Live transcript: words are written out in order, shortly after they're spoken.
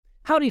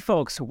Howdy,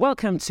 folks.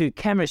 Welcome to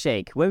Camera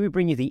Shake, where we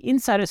bring you the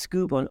insider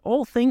scoop on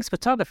all things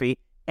photography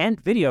and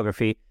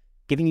videography,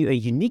 giving you a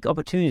unique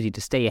opportunity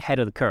to stay ahead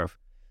of the curve.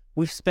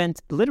 We've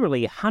spent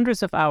literally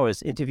hundreds of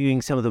hours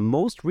interviewing some of the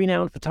most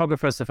renowned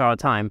photographers of our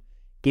time,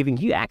 giving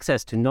you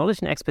access to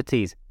knowledge and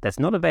expertise that's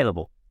not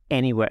available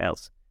anywhere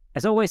else.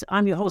 As always,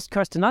 I'm your host,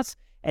 Kirsten Nuts,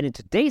 and in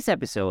today's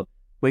episode,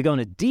 we're going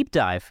to deep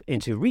dive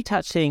into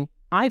retouching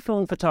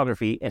iPhone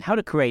photography and how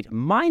to create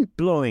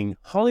mind-blowing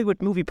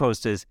Hollywood movie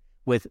posters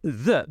with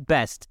the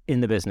best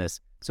in the business.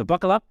 So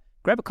buckle up,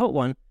 grab a cold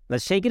one,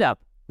 let's shake it up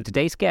with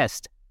today's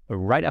guest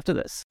right after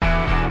this.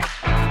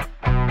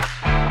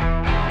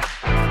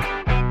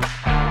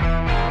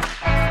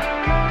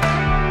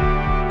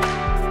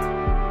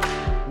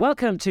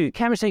 Welcome to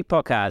Camera Shake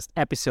Podcast,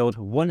 episode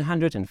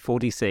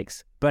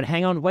 146. But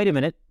hang on, wait a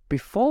minute.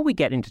 Before we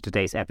get into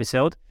today's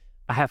episode,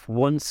 I have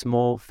one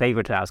small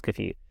favor to ask of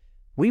you.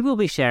 We will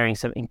be sharing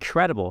some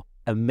incredible,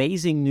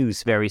 amazing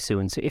news very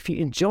soon. So if you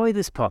enjoy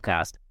this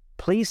podcast,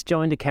 please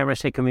join the Camera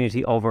Shake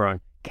community over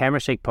on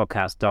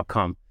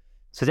camerashakepodcast.com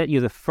so that you're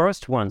the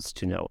first ones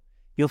to know.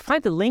 You'll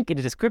find the link in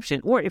the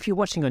description, or if you're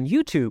watching on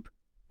YouTube,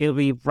 it'll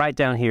be right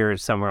down here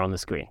somewhere on the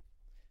screen.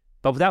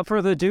 But without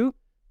further ado,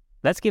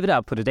 let's give it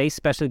up for today's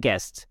special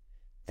guest,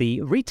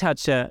 the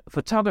retoucher,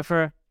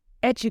 photographer,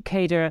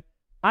 educator,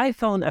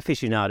 iPhone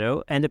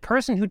aficionado, and the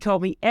person who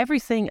told me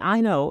everything I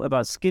know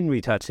about skin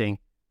retouching.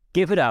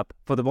 Give it up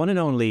for the one and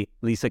only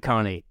Lisa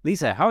CARNEY.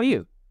 Lisa, how are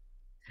you?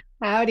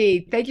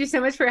 Howdy. Thank you so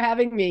much for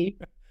having me.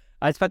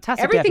 It's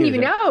fantastic. Everything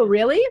you know,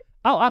 really?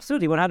 Oh,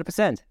 absolutely.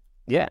 100%.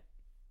 Yeah.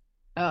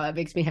 Oh, it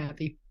makes me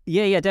happy.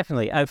 Yeah,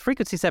 definitely.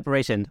 Frequency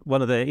separation,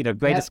 one of the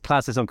greatest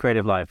classes on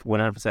creative life,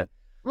 100%.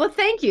 Well,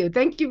 thank you.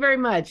 Thank you very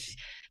much.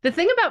 The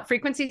thing about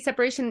frequency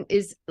separation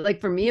is,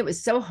 like, for me, it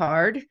was so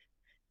hard.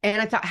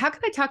 And I thought, how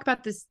can I talk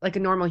about this like a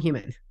normal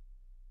human?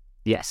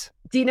 Yes.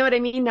 Do you know what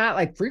I mean? Not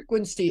like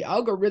frequency,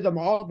 algorithm,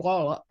 blah,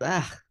 blah, blah.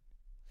 Ugh.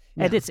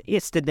 No. And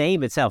it's the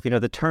name itself,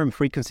 the term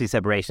frequency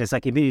separation. It's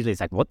like immediately,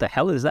 it's like, what the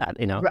hell is that?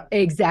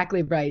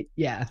 Exactly right.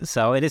 Yeah.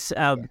 So it is.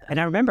 And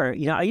I remember,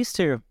 I used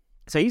to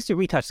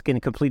retouch skin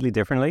completely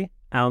differently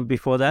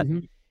before that.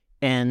 Mm-hmm.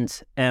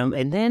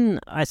 And then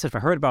I sort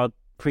of heard about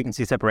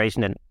frequency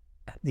separation and,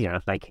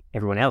 like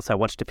everyone else, I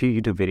watched a few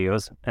YouTube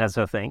videos and that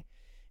sort of thing.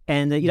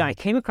 And, I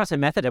came across a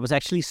method that was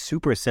actually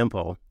super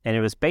simple. And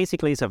it was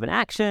basically sort of an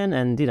action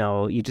and,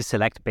 you just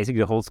select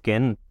basically the whole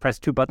skin, press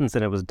two buttons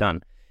and it was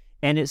done.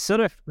 And it sort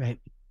of,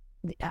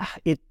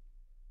 it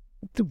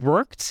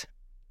worked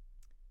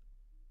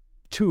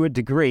to a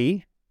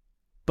degree,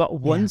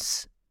 but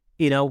once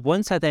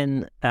I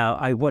then,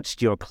 I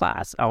watched your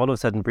class, I all of a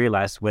sudden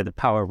realized where the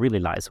power really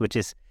lies, which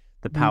is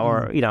the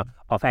power,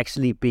 of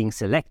actually being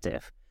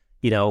selective,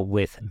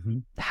 with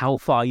how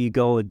far you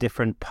go in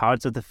different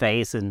parts of the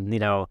face. And,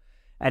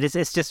 and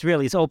it's just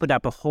really, it's opened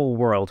up a whole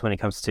world when it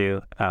comes to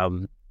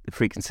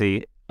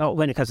frequency,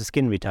 when it comes to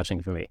skin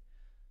retouching for me.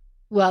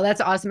 Well,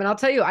 that's awesome. And I'll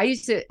tell you, I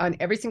use it on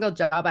every single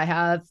job I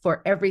have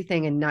for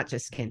everything and not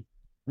just skin.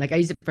 Like I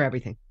use it for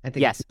everything. I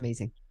think it's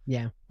amazing.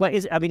 Yeah. Well,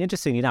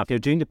 interestingly enough,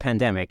 during the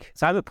pandemic,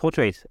 so I'm a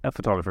portrait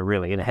photographer,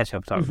 really, and a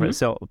headshot photographer. Mm-hmm.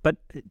 So, but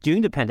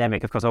during the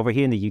pandemic, of course, over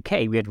here in the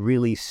UK, we had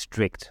really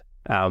strict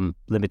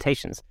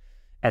limitations,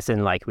 as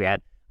in like we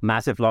had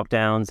massive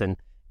lockdowns and,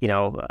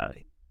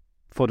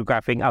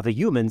 photographing other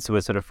humans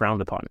was sort of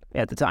frowned upon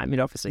at the time,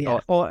 obviously,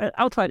 or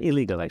outright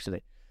illegal,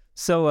 actually.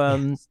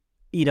 So,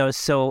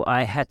 so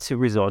I had to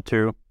resort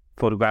to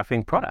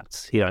photographing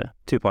products, to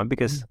a point,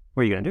 because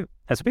what are you going to do?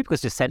 And so people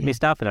just sent me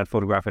stuff and I'd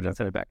photograph it and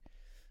send it back.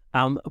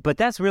 But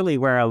that's really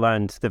where I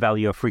learned the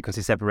value of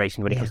frequency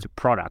separation when it comes to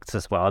products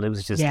as well. And it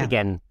was just,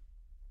 again,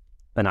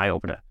 an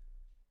eye-opener.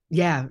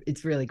 Yeah,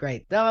 it's really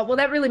great. Well,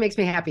 that really makes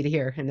me happy to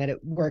hear and that it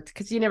worked,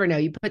 because you never know.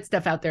 You put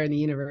stuff out there in the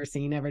universe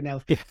and you never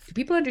know. Do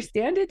people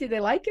understand it? Do they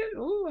like it?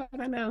 Oh, I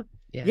don't know.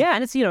 Yeah,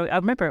 and it's, I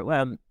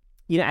remember,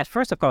 at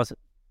first, of course,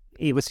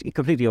 it was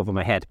completely over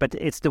my head, but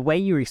it's the way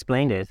you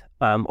explained it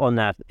in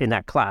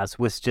that class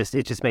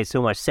it just made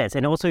so much sense.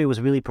 And also it was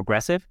really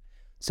progressive.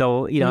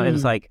 So, it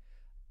was like,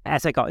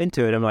 as I got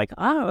into it, I'm like,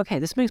 oh, okay,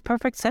 this makes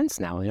perfect sense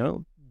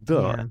now,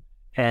 Duh.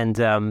 And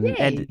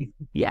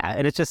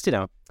it's just,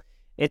 I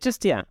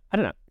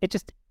don't know. It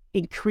just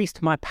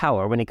increased my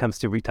power when it comes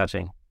to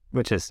retouching,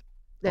 which is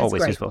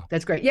always useful.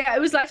 That's great. Yeah,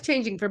 it was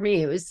life-changing for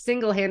me. It was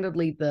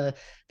single-handedly the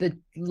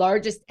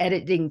largest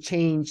editing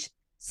change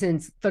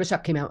since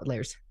Photoshop came out with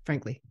layers,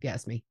 frankly, if you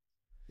ask me.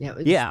 Yeah,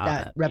 it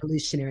was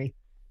revolutionary.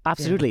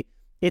 Absolutely.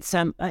 Yeah. It's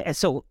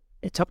so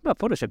talking about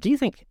Photoshop, do you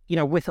think,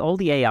 with all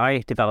the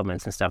AI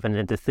developments and stuff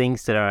and the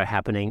things that are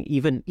happening,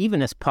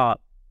 even as part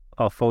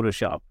of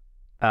Photoshop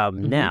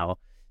now,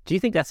 do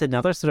you think that's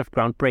another sort of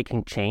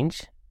groundbreaking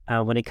change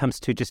when it comes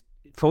to just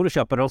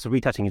Photoshop, but also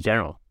retouching in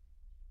general?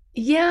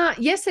 Yeah,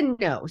 yes and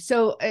no.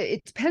 So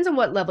it depends on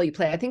what level you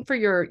play. I think for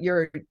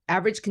your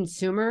average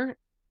consumer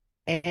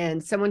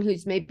and someone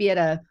who's maybe at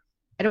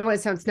I don't want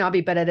to sound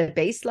snobby, but at a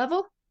base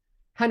level,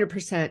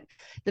 100%.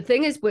 The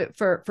thing is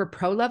for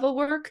pro level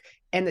work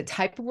and the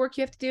type of work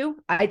you have to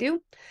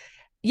do,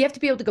 you have to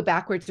be able to go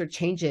backwards or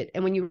change it.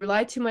 And when you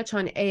rely too much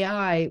on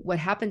AI, what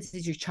happens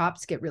is your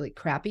chops get really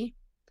crappy.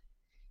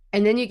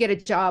 And then you get a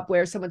job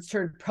where someone's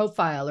turned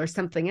profile or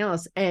something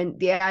else, and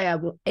the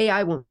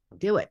AI won't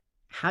do it.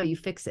 How do you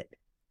fix it?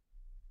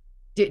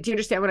 Do you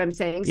understand what I'm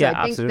saying? So Yeah,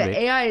 I think the absolutely.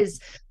 AI is,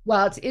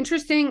 while it's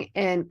interesting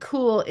and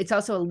cool, it's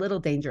also a little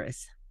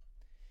dangerous.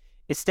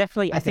 It's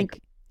definitely, I think.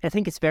 I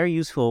think it's very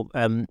useful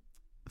from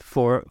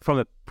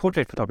a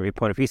portrait photography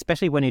point of view,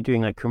 especially when you're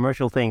doing like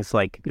commercial things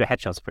like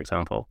headshots, for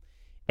example,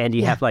 and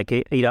you Yeah. have like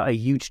a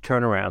huge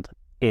turnaround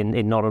in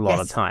not a lot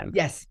of Yes. time.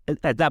 Yes.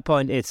 At that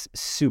point, it's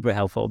super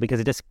helpful because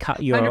it just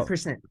cut your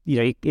 100%.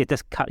 it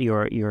just cut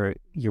your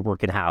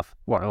work in half,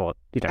 or even less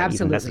than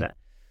Absolutely. that.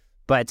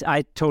 But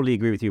I totally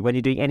agree with you. When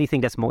you're doing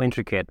anything that's more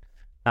intricate,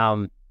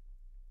 um,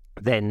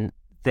 then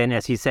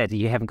as you said,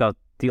 you haven't got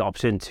the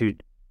option to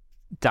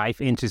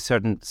dive into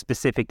certain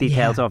specific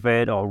details Yeah. of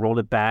it or roll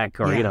it back,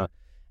 or Yeah.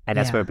 and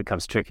that's where Yeah. it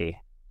becomes tricky.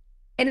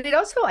 And it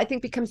also, I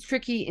think, becomes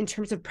tricky in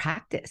terms of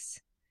practice.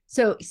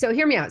 So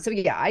hear me out. So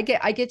yeah, I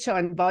get you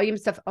on volume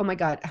stuff. Oh my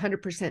God,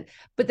 100%.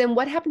 But then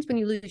what happens when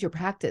you lose your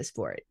practice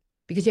for it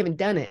because you haven't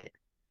done it?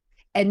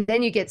 And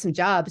then you get some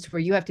jobs where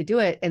you have to do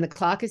it and the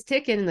clock is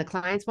ticking and the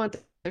clients want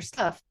their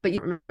stuff, but you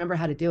don't remember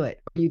how to do it.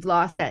 Or you've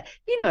lost that.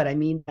 You know what I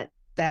mean?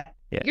 That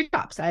Yeah, your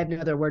chops. I have no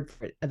other word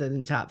for it other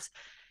than chops.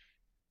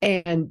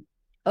 And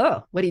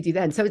oh, what do you do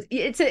then? So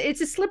it's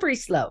a slippery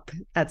slope.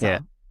 That's yeah,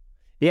 all.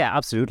 yeah,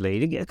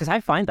 absolutely. Because I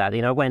find that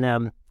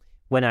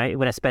when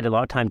I spend a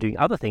lot of time doing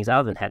other things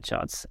other than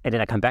headshots, and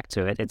then I come back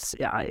to it,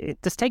 it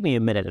just take me a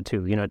minute or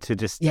two,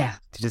 Yeah.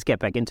 to just get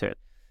back into it.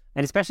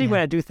 And especially when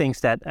Yeah. I do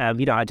things that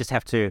I just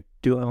have to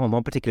do on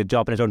one particular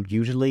job, and I don't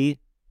usually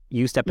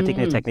use that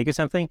particular Mm. technique or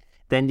something,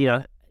 then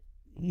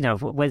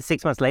when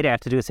 6 months later I have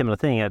to do a similar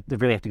thing, I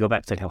really have to go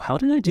back to like, oh, how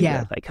did I do Yeah.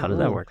 that? Like, how did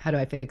that Oh, work? how do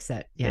I fix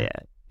that? Yeah. Yeah,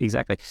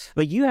 exactly.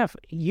 But you have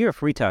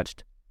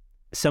retouched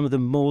some of the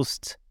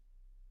most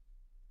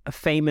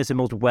famous and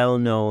most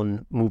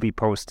well-known movie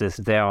posters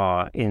there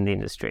are in the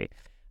industry.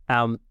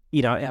 I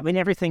mean,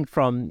 everything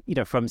from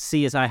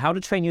CSI, How to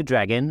Train Your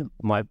Dragon,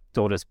 my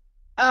daughter's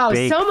Oh,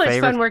 big so much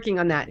favorite. fun working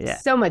on that. Yeah.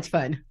 So much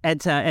fun. And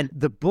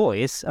The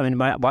Boys. I mean,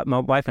 my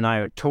wife and I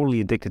are totally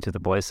addicted to The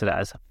Boys, so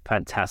that is a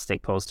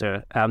fantastic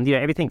poster.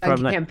 Everything A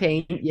from like,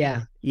 campaign.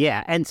 Yeah.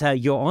 yeah, and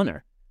Your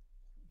Honor.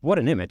 What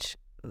an image.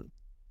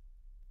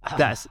 Oh,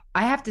 That's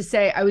I have to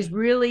say, I was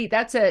really,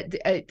 that's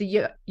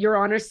the Your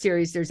Honor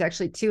series. There's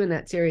actually two in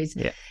that series.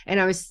 yeah, And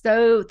I was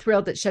so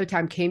thrilled that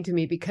Showtime came to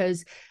me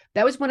because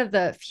that was one of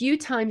the few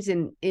times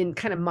in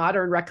kind of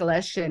modern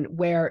recollection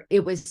where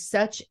it was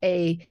such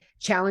a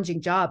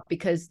challenging job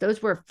because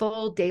those were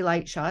full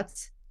daylight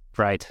shots,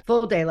 right.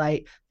 full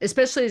daylight,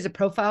 especially as a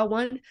profile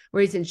one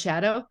where he's in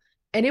shadow.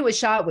 And it was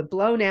shot with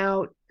blown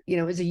out, it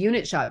was a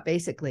unit shot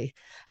basically.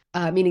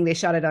 Meaning they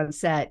shot it on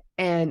set.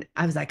 And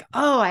I was like,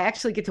 oh, I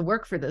actually get to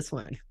work for this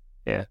one.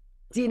 Yeah,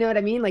 Do you know what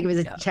I mean? Like it was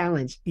a yeah,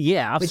 challenge,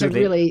 yeah, which I absolutely.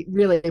 really,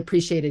 really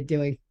appreciated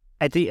doing.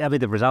 I mean,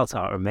 the results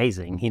are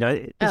amazing.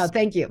 Oh,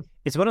 thank you.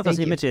 It's one of those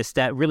Thank you. images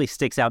that really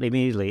sticks out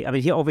immediately. I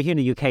mean, over here in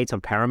the UK, it's on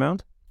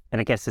Paramount,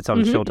 and I guess it's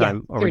on Yeah.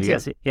 Showtime over Here in the too.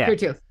 US. Yeah, Here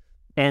too.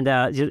 and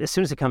as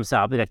soon as it comes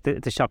up, like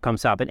the shot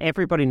comes up, and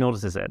everybody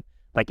notices it.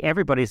 Like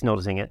everybody's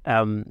noticing it.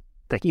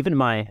 Like even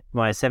my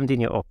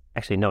 17-year-old,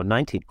 actually no,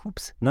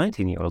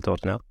 19-year-old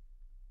daughter now.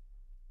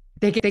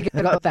 They get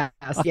up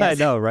fast. I Yes.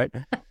 know, right?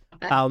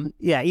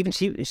 Yeah, even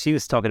she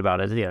was talking about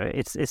it.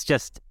 It's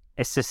just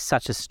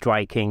such a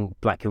striking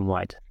black and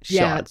white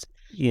Yeah. shot.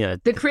 You know,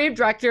 The creative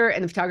director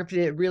and the photographer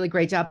did a really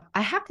great job.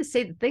 I have to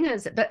say, the thing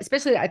is, but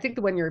especially I think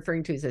the one you're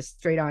referring to is a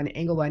straight on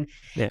angle one.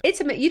 yeah,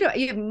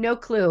 You have no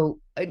clue.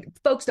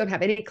 Folks don't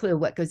have any clue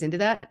what goes into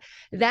that.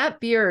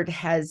 That beard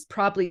has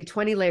probably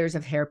 20 layers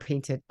of hair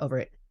painted over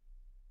it.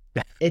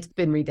 It's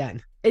been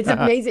redone. It's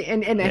amazing.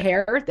 And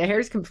yeah, the hair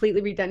is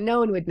completely redone. No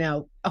one would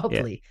know. yeah.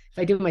 Hopefully, if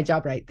I do my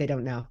job right, they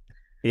don't know.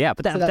 Yeah,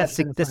 but So that's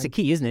kind of that's the fun.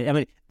 key, isn't it? I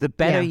mean, the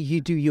better Yeah,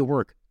 you do your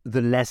work,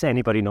 the less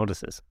anybody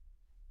notices.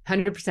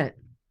 100%.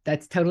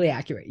 That's totally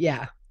accurate.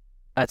 Yeah.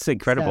 That's So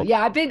incredible.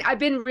 yeah, I've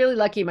been really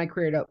lucky in my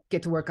career to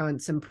get to work on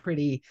some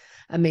pretty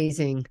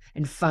amazing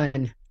and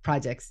fun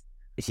projects.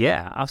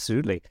 Yeah,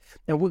 absolutely.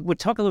 And we'll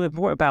talk a little bit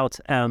more about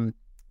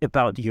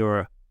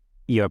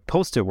your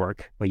poster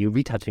work or your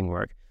retouching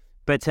work.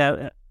 But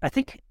I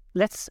think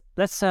let's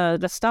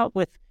start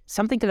with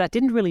something that I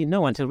didn't really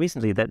know until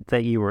recently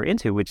that you were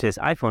into, which is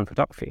iPhone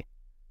photography.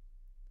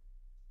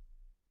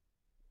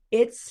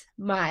 It's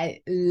my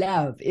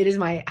love. It is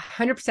my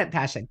 100%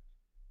 passion.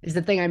 Is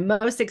the thing I'm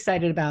most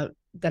excited about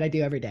that I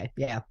do every day.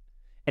 Yeah.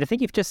 And I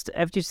think you've just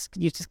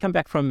come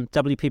back from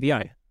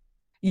WPBI.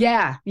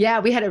 Yeah, yeah,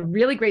 we had a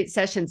really great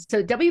session.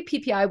 So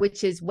WPPI,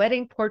 which is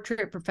Wedding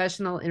Portrait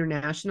Professional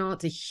International,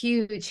 it's a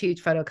huge, huge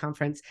photo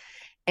conference.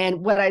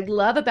 And what I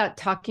love about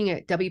talking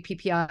at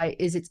WPPI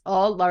is it's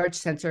all large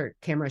sensor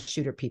camera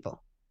shooter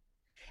people.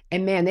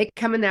 And man, they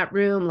come in that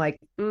room like,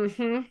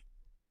 you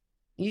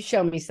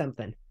show me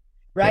something. Yeah.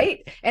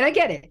 Right. And I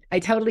get it. I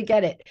totally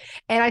get it.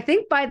 And I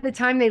think by the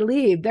time they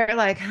leave, they're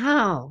like,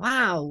 oh,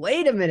 wow,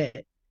 wait a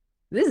minute.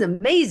 This is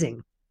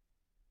amazing.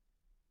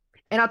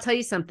 And I'll tell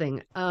you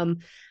something. I'm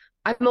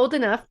old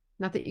enough,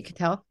 not that you can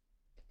tell,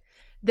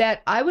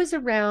 that I was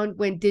around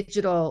when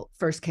digital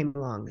first came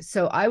along.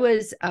 So I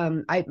was,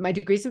 my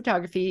degree's in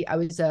photography. I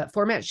was a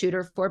format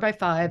shooter,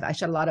 4x5. I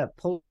shot a lot of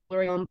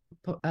Polaroid,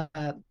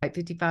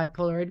 55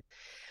 Polaroid.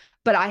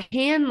 But I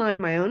hand lined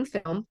my own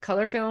film,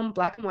 color film,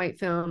 black and white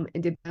film,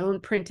 and did my own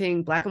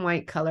printing, black and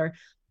white color.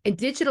 And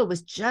digital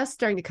was just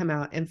starting to come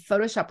out, and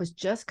Photoshop was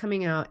just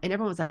coming out, and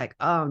everyone was like,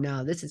 "Oh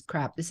no, this is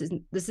crap. This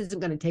isn't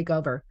going to take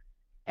over.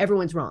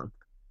 Everyone's wrong."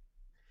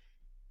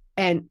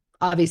 And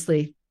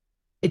obviously,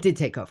 it did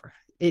take over.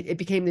 It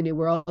became the new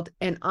world.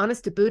 And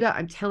honest to Buddha,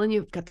 I'm telling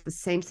you, I've got the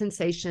same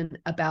sensation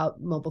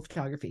about mobile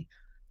photography,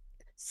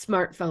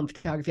 smartphone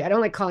photography. I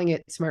don't like calling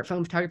it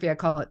smartphone photography. I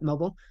call it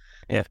mobile.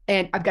 Yeah.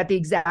 And I've got the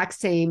exact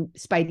same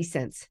spidey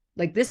sense.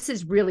 Like, this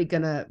is really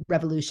going to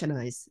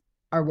revolutionize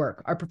our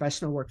work, our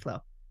professional workflow.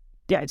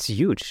 Yeah, it's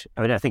huge.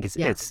 I mean, I think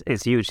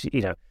it's huge,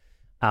 you know.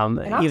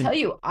 And I'll tell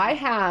you, I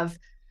have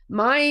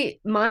my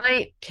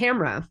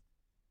camera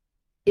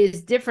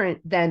is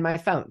different than my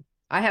phone.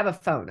 I have a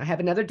phone. I have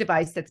another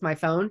device that's my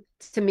phone.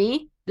 To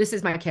me, this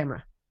is my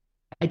camera.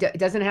 It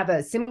doesn't have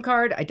a SIM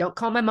card. I don't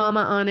call my mama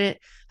on it.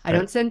 I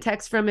don't send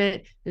text from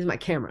it. This is my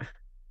camera.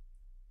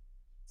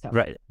 So.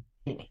 Right.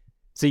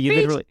 So you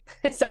literally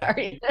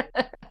sorry.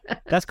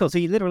 That's cool. So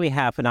you literally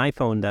have an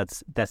iPhone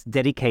that's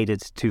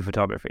dedicated to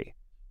photography.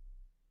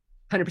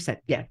 100%.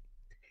 Yeah.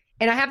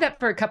 And I have that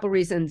for a couple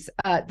reasons.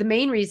 The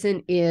main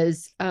reason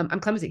is I'm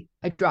clumsy.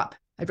 I drop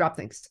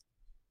things.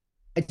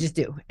 I just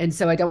do. And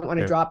so I don't want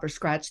to drop or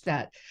scratch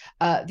that.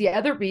 The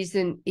other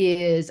reason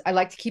is I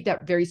like to keep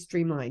that very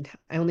streamlined.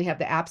 I only have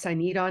the apps I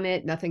need on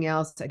it, nothing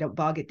else. I don't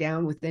bog it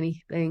down with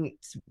anything.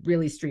 It's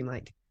really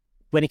streamlined.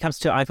 When it comes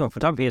to iPhone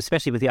photography,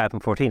 especially with the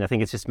iPhone 14, I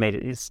think it's just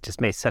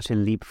made such a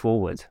leap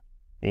forward.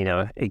 You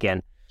know,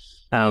 again,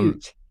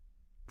 huge.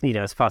 You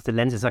know, as far as the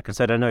lenses are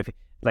concerned, I don't know if,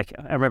 like,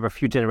 I remember a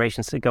few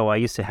generations ago, I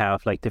used to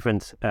have like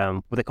different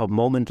what they call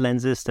moment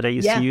lenses that I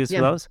used to use for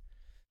those.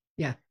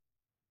 Yeah.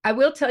 I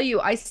will tell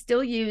you, I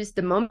still use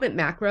the moment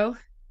macro.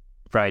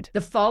 Right.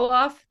 The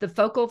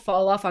focal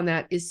fall off on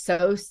that is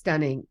so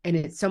stunning, and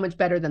it's so much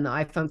better than the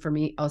iPhone for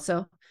me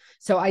also.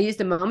 So I use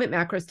the moment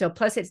macro still.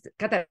 Plus, it's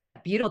got that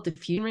beautiful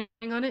diffusion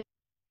ring on it.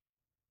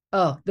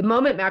 Oh, the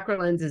moment macro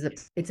lens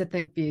it's a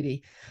thing of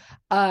beauty.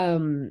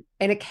 And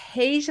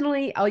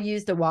occasionally I'll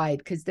use the wide,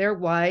 because their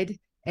wide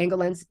angle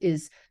lens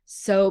is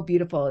so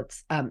beautiful.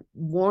 It's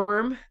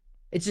warm.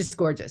 It's just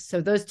gorgeous.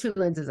 So those two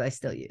lenses I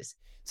still use.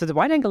 So the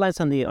wide angle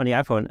lens on the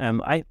iPhone,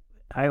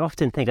 I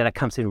often think that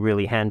comes in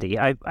really handy.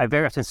 I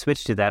very often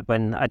switch to that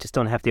when I just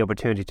don't have the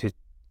opportunity to,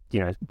 you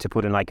know, to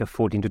put in like a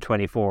 14 to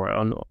 24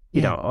 on,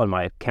 you know, on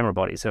my camera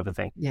body sort of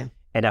thing. Yeah.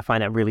 And I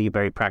find that really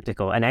very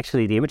practical. And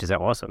actually the images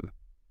are awesome,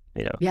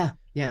 you know. Yeah.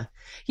 Yeah.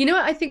 You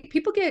know, I think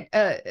people get,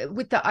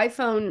 with the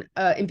iPhone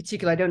in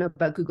particular, I don't know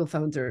about Google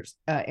phones or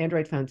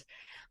Android phones.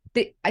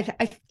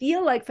 I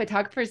feel like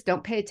photographers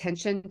don't pay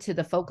attention to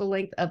the focal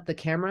length of the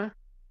camera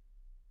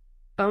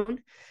phone.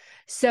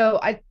 So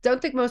I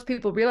don't think most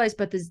people realize,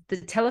 but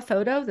the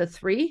telephoto, the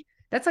 3,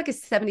 that's like a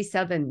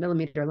 77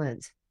 millimeter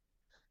lens.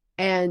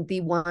 And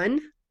the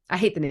 1, I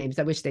hate the names.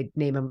 I wish they'd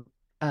name them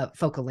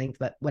focal length,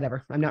 but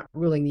whatever. I'm not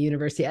ruling the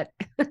universe yet.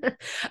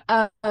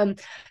 I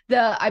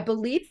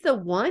believe the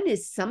 1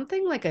 is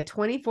something like a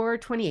 24 or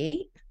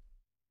 28.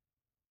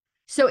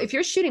 So if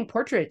you're shooting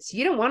portraits,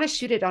 you don't want to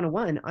shoot it on a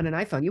 1 on an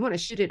iPhone. You want to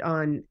shoot it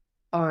on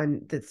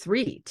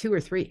the 2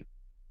 or 3,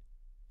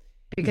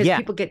 because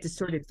people get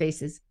distorted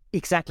faces.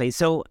 Exactly.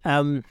 So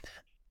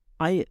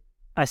I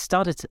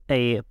started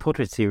a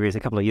portrait series a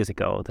couple of years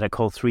ago that I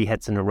called 3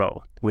 Heads in a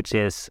Row, which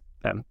is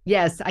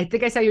yes, I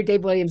think I saw your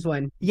Dave Williams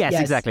one. Yes,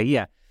 exactly.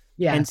 Yeah.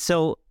 And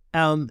so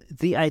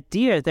the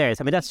idea there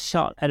is, I mean, that's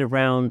shot at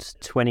around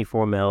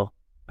 24 mil,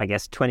 I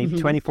guess,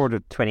 24 to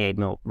 28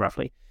 mil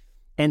roughly.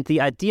 And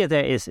the idea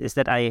there is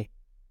that I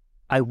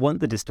want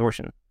the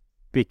distortion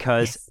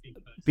because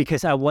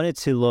I want it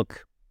to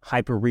look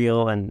hyper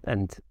real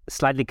and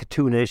slightly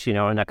cartoonish, you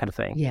know, and that kind of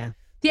thing. Yeah.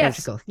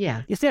 Theatrical.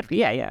 It's theatrical.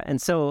 Yeah. And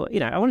so,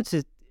 you know, I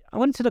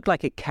wanted to look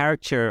like a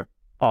caricature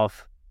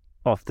of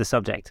the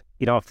subject,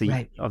 you know, of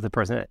the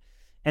person.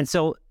 And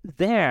so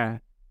that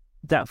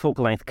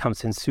focal length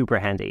comes in super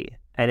handy.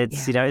 And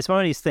it's, you know, it's one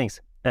of these things.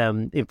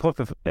 In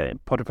portrait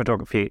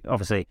photography,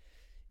 obviously,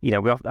 you know,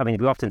 we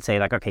often say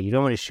like, okay, you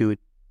don't want to shoot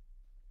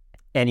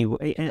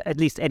at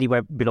least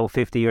anywhere below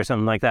 50 or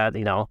something like that,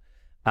 you know,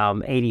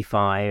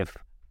 85,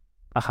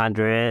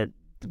 100,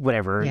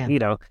 whatever, you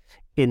know,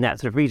 in that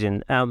sort of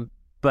region.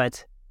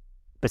 But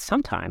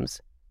sometimes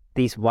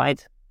these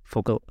wide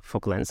focal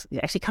lens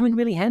actually come in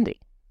really handy.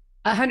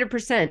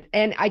 100%.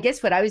 And I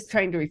guess what I was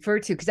trying to refer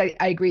to, because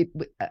I agree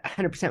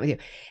 100% with you.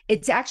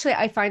 It's actually,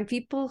 I find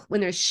people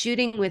when they're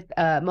shooting with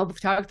mobile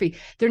photography,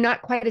 they're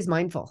not quite as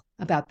mindful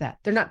about that.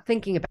 They're not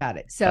thinking about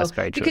it. So that's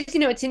very true. Because,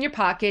 you know, it's in your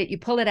pocket, you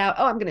pull it out.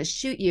 Oh, I'm going to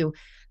shoot you.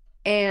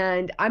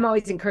 And I'm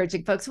always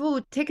encouraging folks, well,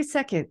 take a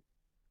second.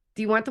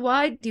 Do you want the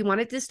wide? Do you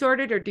want it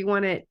distorted, or do you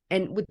want it?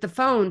 And with the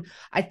phone,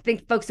 I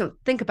think folks don't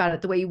think about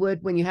it the way you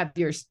would when you have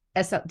your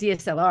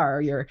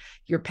DSLR or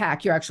your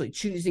pack. You're actually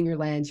choosing your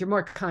lens. You're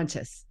more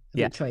conscious of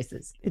your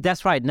choices.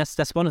 That's right. And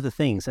that's one of the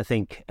things I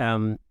think,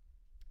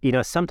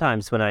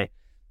 sometimes when I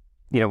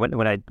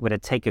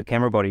take a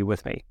camera body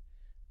with me,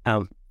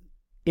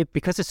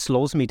 because it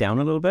slows me down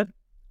a little bit,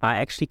 I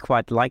actually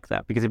quite like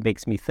that because it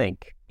makes me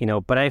think,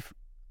 but I've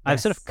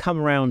sort of come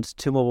around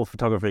to mobile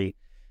photography,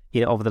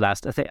 over the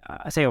last,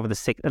 over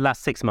the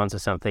last 6 months or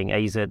something. I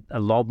use it a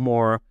lot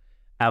more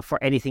for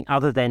anything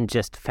other than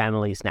just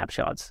family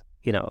snapshots,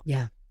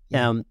 Yeah.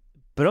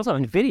 But also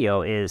in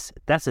video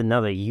that's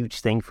another huge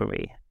thing for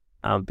me,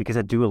 because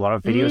I do a lot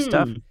of video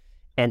stuff.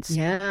 And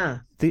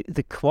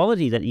the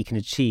quality that you can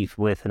achieve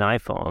with an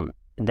iPhone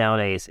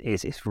nowadays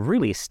is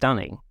really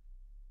stunning.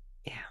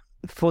 Yeah.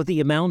 For the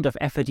amount of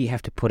effort you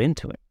have to put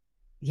into it.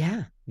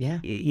 Yeah.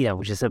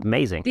 Which is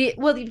amazing.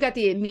 You've got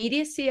the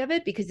immediacy of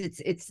it because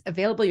it's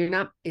available. You're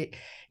not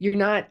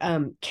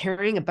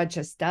carrying a bunch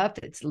of stuff.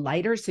 It's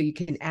lighter, so you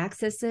can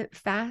access it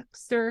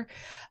faster.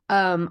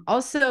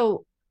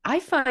 Also, I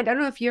don't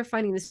know if you're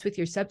finding this with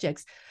your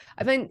subjects.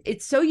 I find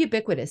it's so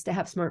ubiquitous to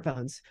have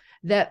smartphones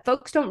that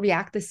folks don't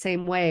react the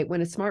same way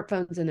when a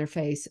smartphone's in their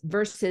face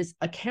versus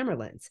a camera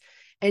lens.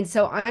 And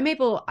so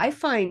I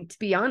find, to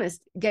be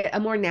honest, get a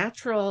more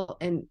natural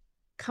and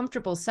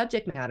comfortable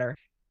subject matter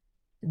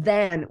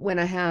than when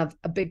I have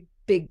a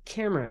big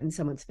camera in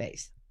someone's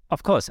face.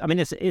 Of course. I mean,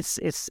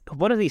 it's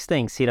one of these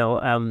things,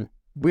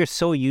 we're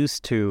so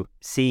used to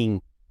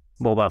seeing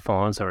mobile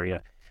phones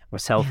or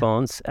cell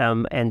phones.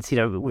 And,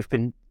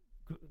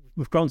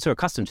 we've grown so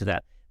accustomed to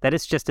that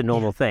it's just a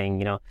normal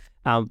thing,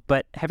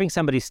 but having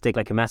somebody stick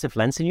like a massive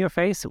lens in your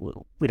face,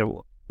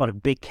 on a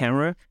big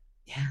camera,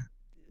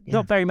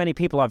 not very many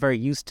people are very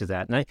used to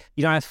that. And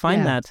I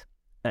find that,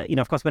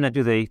 of course, when I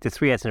do the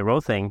 3 ads in a row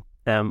thing,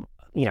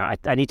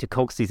 I need to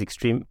coax these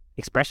extreme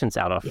expressions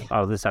out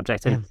of the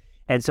subject.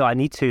 And so I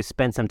need to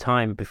spend some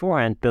time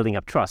beforehand building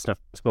up trust. And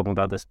I've spoken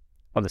about this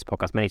on this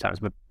podcast many times,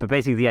 but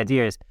basically the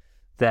idea is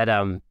that,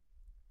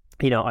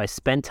 I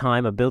spend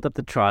time, I build up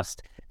the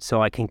trust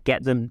so I can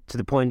get them to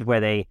the point where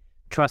they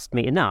trust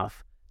me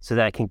enough so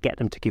that I can get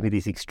them to give me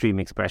these extreme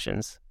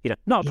expressions.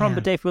 Not a problem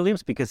with Dave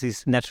Williams because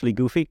he's naturally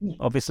goofy,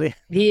 obviously.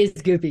 He is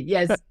goofy.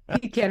 Yes,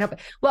 he can't help it.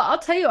 Well, I'll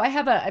tell you,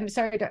 I'm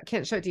sorry, I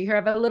can't show it to you here. I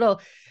have a little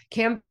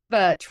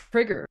Canva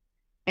trigger.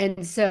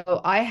 And so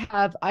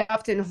I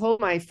often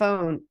hold my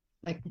phone,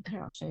 like,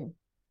 I'll show you,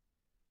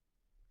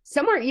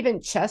 somewhere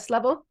even chest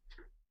level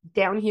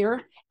down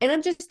here. And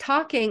I'm just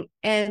talking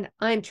and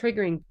I'm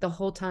triggering the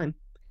whole time.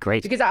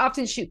 Great. Because I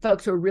often shoot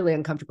folks who are really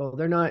uncomfortable.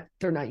 They're not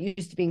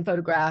used to being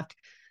photographed.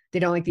 They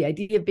don't like the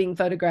idea of being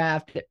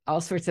photographed,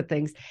 all sorts of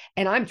things.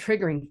 And I'm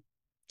triggering,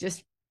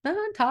 just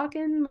we're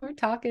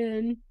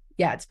talking.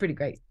 Yeah, it's pretty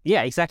great.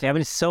 Yeah, exactly. I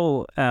mean, it's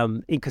so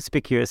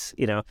inconspicuous,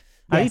 Yes.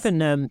 I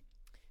even,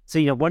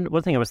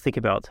 one thing I was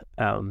thinking about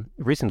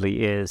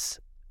recently is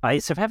I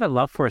sort of have a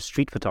love for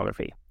street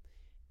photography.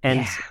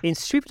 And in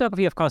street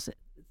photography, of course,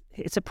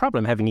 it's a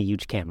problem having a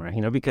huge camera,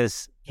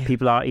 because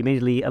people are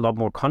immediately a lot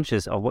more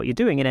conscious of what you're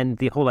doing. And then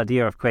the whole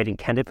idea of creating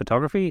candid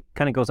photography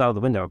kind of goes out of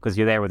the window because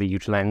you're there with a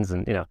huge lens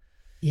and,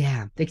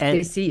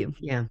 they see you.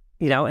 Yeah.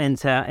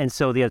 And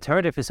so the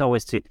alternative is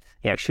always to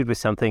shoot with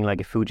something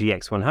like a Fuji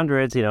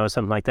X100,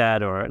 something like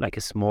that, or like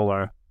a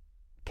smaller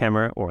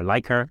camera or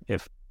Leica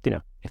if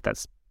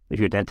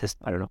you're a dentist,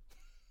 I don't know.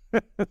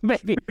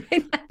 Maybe.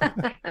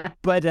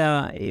 But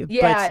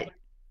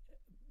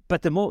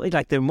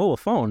the mobile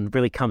phone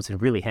really comes in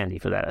really handy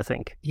for that, I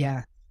think.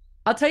 Yeah.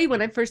 I'll tell you,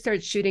 when I first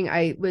started shooting,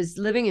 I was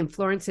living in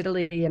Florence,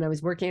 Italy, and I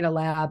was working at a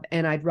lab,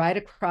 and I'd ride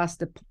across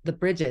the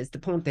bridges, the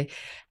Ponte,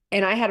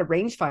 and I had a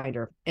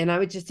rangefinder, and I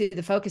would just do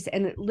the focus,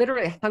 and it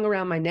literally hung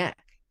around my neck,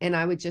 and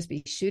I would just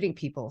be shooting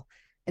people,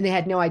 and they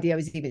had no idea I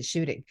was even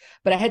shooting.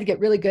 But I had to get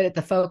really good at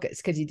the focus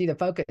because you do the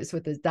focus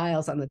with the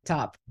dials on the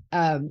top.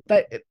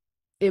 But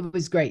it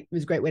was great. It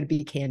was a great way to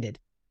be candid.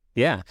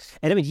 Yeah.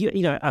 And I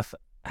mean, I've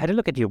had a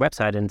look at your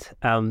website,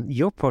 and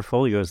your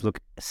portfolios look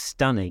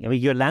stunning. I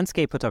mean, your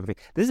landscape photography,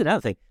 this is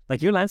another thing.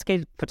 Like, your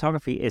landscape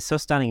photography is so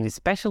stunning, and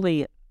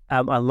especially, I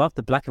love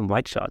the black and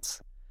white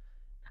shots.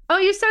 Oh,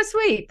 you're so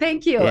sweet.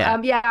 Thank you.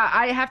 Yeah.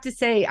 I have to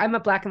say, I'm a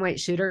black and white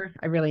shooter.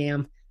 I really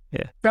am.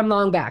 Yeah. From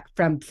long back,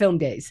 from film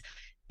days.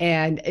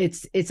 And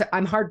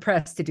I'm hard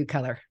pressed to do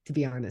color, to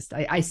be honest.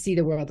 I see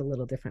the world a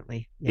little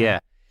differently. Yeah.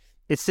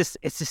 It's this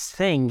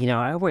thing,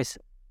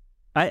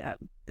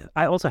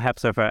 I also have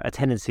sort of a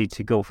tendency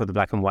to go for the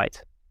black and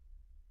white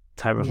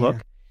type of look.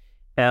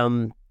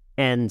 And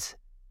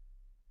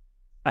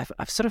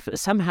I've sort of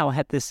somehow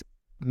had this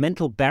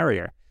mental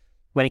barrier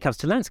when it comes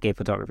to landscape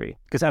photography,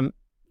 because I'm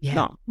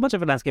not much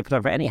of a landscape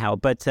photographer anyhow,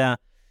 but I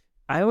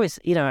always,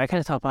 I kind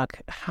of thought about,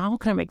 how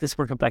can I make this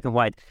work in black and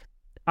white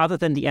other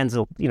than the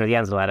Ansel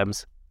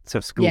Adams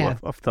sort of school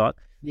of thought.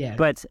 Yeah.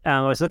 But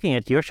I was looking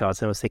at your shots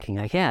and I was thinking,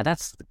 like,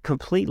 that's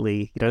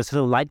completely, this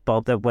little light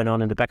bulb that went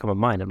on in the back of my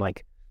mind. I'm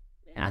like,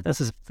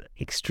 this is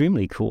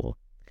extremely cool.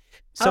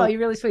 Oh, So you're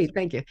really sweet.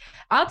 Thank you.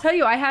 I'll tell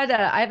you, I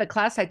have a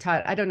class I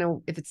taught. I don't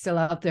know if it's still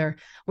out there,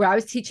 where I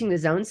was teaching the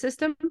zone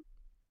system,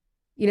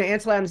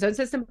 Ansel Adams zone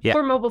system yeah,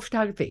 for mobile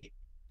photography.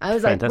 I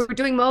was like, we're fantastic.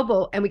 doing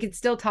mobile and we can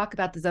still talk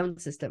about the zone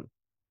system.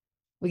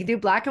 We can do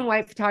black and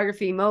white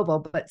photography mobile,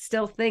 but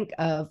still think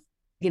of,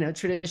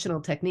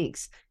 traditional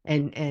techniques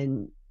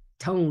and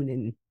tone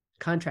and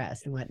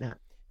contrast and whatnot.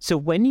 So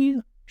when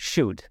you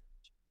shoot,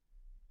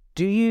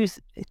 do you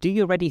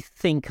already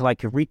think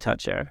like a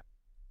retoucher,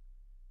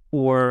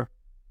 or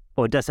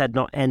does that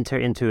not enter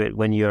into it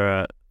when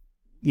you're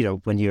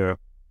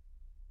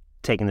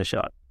taking the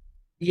shot?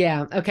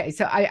 Yeah. Okay.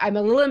 So I'm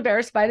a little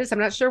embarrassed by this. I'm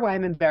not sure why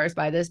I'm embarrassed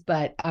by this,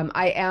 but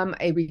I am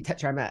a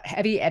retoucher. I'm a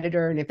heavy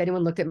editor. And if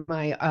anyone looked at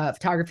my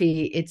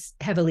photography, it's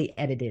heavily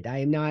edited. I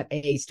am not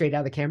a straight out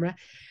of the camera.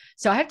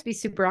 So I have to be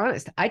super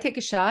honest. I take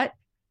a shot,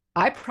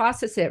 I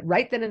process it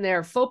right then and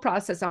there, full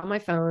process on my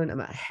phone. I'm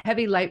a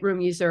heavy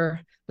Lightroom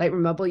user,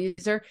 Lightroom mobile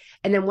user.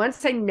 And then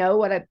once I know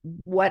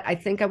what I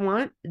think I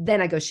want,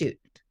 then I go shoot.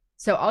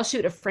 So I'll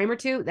shoot a frame or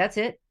two. That's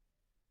it.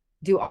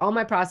 Do all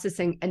my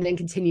processing and then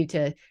continue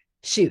to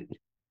shoot,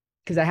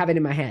 because I have it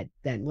in my head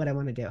then what I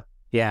want to do.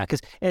 Yeah,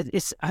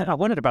 because I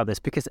wondered about this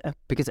because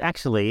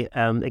actually,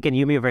 again,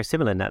 you and me are very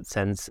similar in that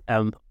sense.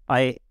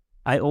 I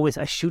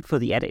shoot for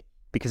the edit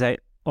because I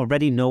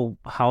already know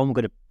how I'm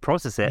going to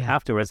process it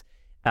afterwards.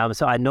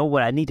 So I know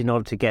what I need in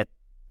order to get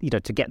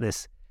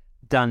this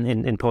done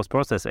in post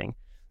processing.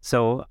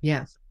 So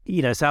yeah,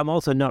 so I'm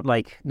also not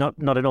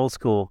an old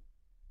school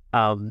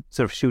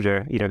sort of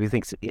shooter, who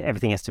thinks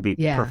everything has to be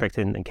perfect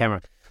in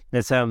camera.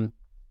 There's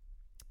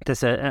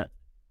a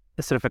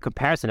sort of a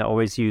comparison I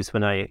always use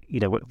when I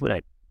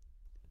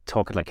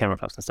talk at like camera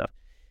clubs and stuff,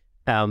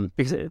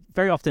 because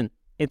very often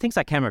in things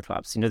like camera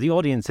clubs, the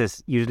audience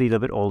is usually a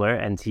little bit older,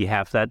 and you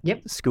have that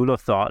school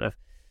of thought of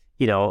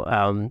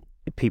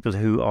people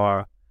who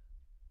are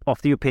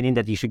of the opinion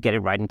that you should get it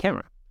right in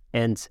camera.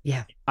 And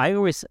I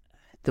always,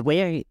 the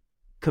way I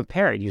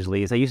compare it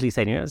usually is I usually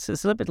say, it's a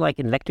little bit like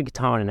an electric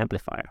guitar and an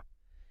amplifier.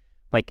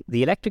 Like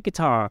the electric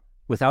guitar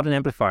without an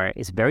amplifier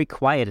is very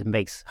quiet. It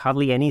makes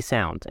hardly any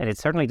sound. And it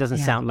certainly doesn't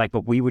sound like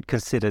what we would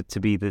consider to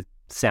be the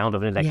sound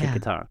of an electric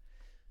guitar.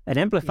 An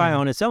amplifier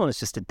on its own is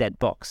just a dead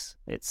box.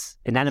 It's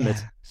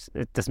inanimate.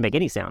 It doesn't make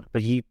any sound.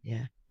 But you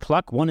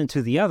plug one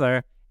into the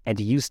other and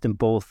use them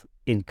both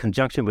in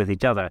conjunction with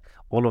each other.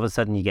 All of a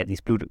sudden you get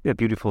these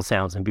beautiful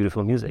sounds and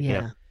beautiful music.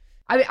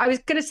 I was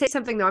going to say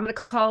something, though. I'm going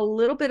to call a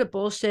little bit of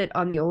bullshit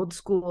on the old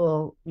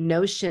school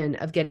notion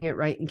of getting it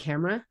right in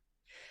camera.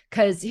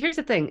 Because here's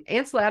the thing.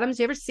 Ansel Adams,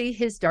 you ever see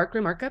his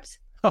darkroom markups?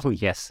 Oh,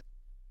 yes.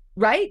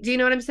 Right? Do you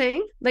know what I'm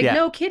saying? Like,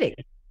 no kidding.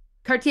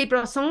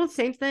 Cartier-Bresson,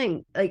 same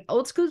thing. Like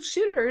old school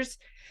shooters.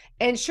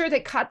 And sure,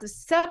 they caught the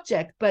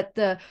subject, but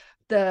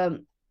the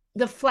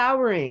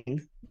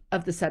flowering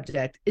of the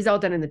subject is all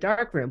done in the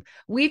darkroom.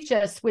 We've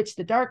just switched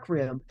the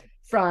darkroom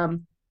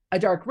from a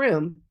dark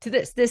room to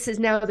this. This is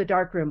now the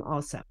dark room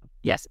also.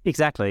 Yes,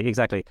 exactly.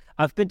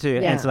 I've been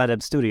to Ansel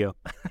Adams' studio.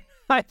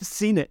 I've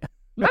seen it.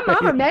 My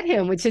mama met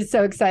him, which is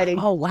so exciting.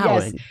 Oh, wow.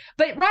 Yes.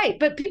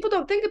 But people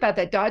don't think about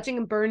that. Dodging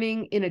and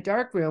burning in a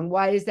dark room.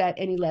 Why is that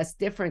any less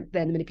different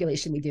than the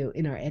manipulation we do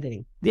in our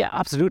editing? Yeah,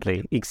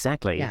 absolutely.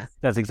 Exactly. Yeah.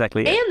 That's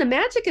exactly it. And the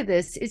magic of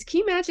this is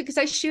key magic, because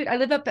I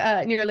live up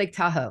near Lake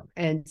Tahoe.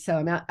 And so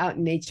I'm out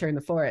in nature in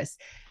the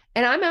forest.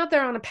 And I'm out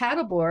there on a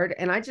paddleboard,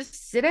 and I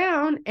just sit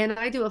down and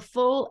I do a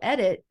full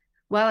edit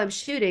while I'm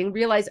shooting,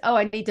 realize,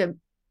 I need to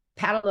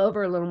paddle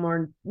over a little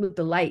more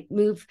and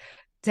move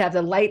to have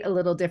the light a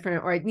little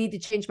different, or I need to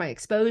change my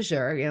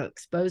exposure,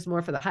 expose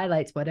more for the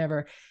highlights,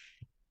 whatever.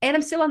 And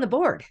I'm still on the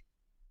board.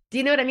 Do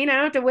you know what I mean? I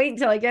don't have to wait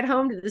until I get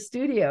home to the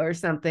studio or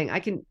something. I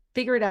can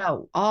figure it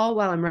out all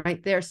while I'm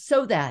right there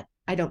so that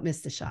I don't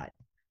miss the shot.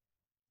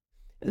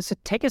 So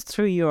take us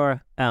through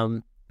your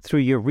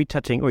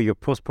retouching or your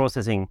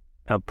post-processing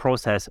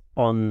process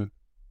on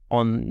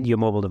your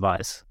mobile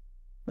device.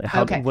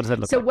 What does that look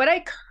like? So what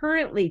I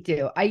currently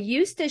do, I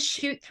used to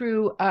shoot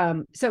through,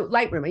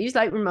 Lightroom. I use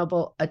Lightroom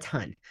Mobile a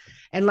ton.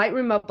 And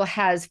Lightroom Mobile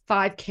has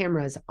 5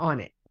 cameras on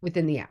it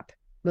within the app.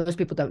 Most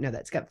people don't know that.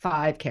 It's got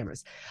 5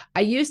 cameras.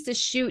 I used to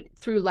shoot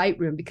through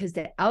Lightroom because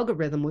the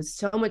algorithm was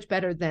so much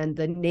better than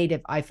the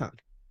native iPhone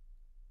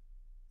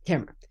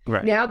camera.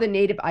 Right. Now the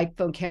native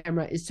iPhone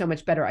camera is so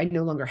much better. I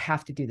no longer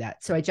have to do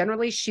that. So I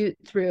generally shoot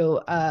through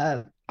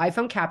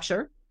iPhone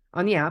capture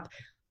on the app.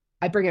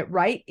 I bring it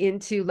right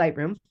into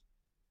Lightroom.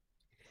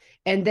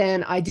 And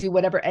then I do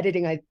whatever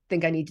editing I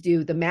think I need to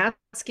do. The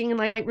masking in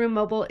Lightroom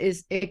Mobile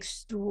is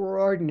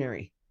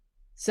extraordinary.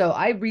 So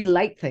I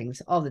relight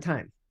things all the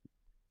time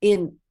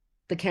in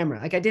the camera.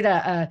 Like I did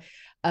a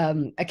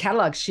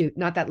catalog shoot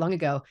not that long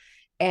ago,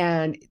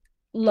 and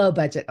low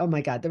budget. Oh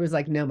my God, there was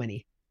like no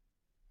money.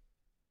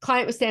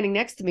 Client was standing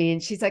next to me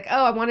and she's like,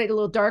 I want it a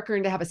little darker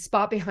and to have a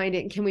spot behind it.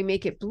 And can we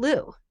make it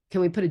blue?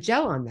 Can we put a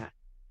gel on that?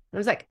 And I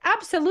was like,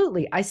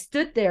 absolutely. I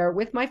stood there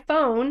with my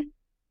phone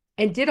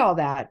and did all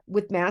that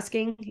with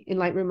masking in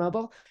Lightroom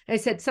Mobile. And I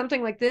said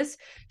something like this.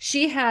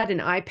 She had an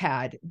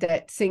iPad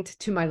that synced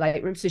to my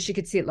Lightroom so she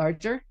could see it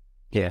larger.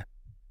 Yeah.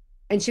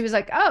 And she was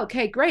like,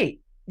 okay,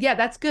 great. Yeah,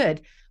 that's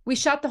good. We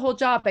shot the whole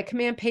job. I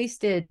command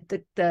pasted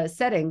the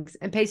settings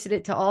and pasted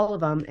it to all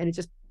of them, and it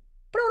just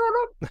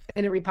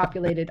and it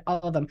repopulated all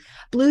of them.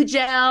 Blue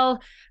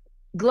gel,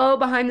 glow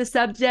behind the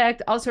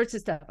subject, all sorts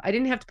of stuff. I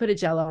didn't have to put a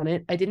gel on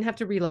it. I didn't have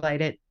to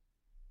relight it.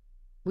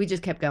 We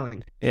just kept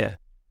going. Yeah.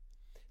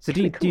 So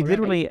do you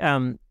literally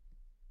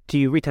do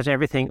you retouch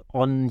everything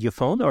on your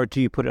phone, or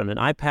do you put it on an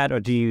iPad, or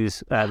do you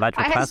use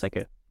Lightroom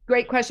Classic?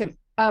 Great question.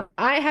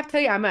 I have to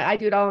tell you, I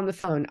do it all on the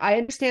phone. I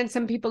understand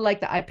some people like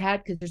the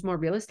iPad because there's more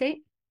real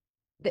estate,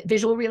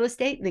 visual real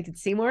estate, and they can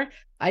see more.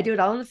 I do it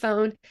all on the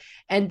phone.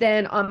 And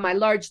then on my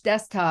large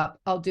desktop,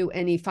 I'll do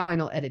any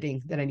final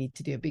editing that I need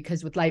to do,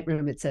 because with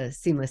Lightroom, it's a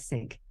seamless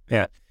sync.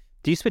 Yeah.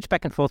 Do you switch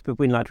back and forth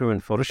between Lightroom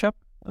and Photoshop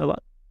a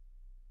lot?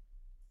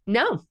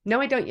 No,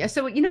 I don't.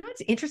 So,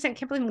 what's interesting? I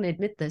can't believe I'm going to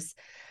admit this.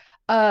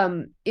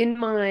 In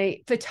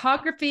my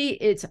photography,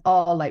 it's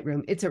all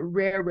Lightroom. It's a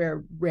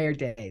rare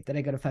day that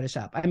I go to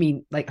Photoshop. I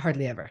mean, like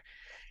hardly ever.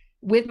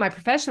 With my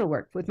professional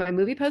work, with my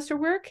movie poster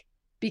work,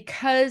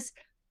 because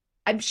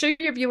I'm sure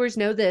your viewers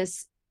know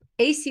this,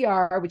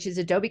 ACR, which is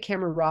Adobe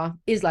Camera Raw,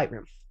 is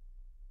Lightroom.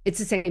 It's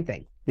the same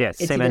thing. Yeah,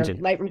 it's same engine.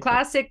 Lightroom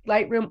Classic,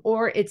 Lightroom,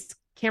 or it's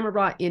Camera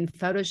Raw in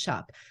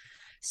Photoshop.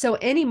 So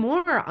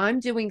anymore, I'm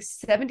doing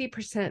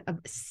 70%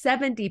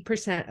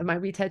 of my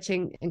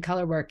retouching and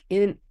color work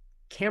in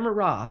Camera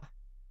Raw,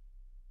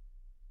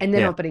 and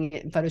then opening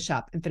it in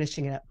Photoshop and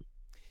finishing it up.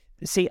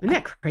 See, isn't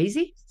that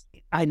crazy?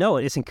 I know,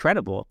 it's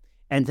incredible.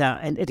 And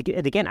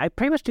again, I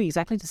pretty much do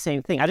exactly the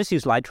same thing. I just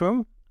use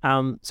Lightroom.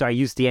 So I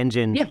use the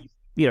engine, in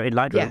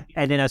Lightroom,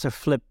 and then as I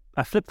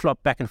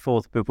flip-flop back and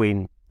forth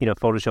between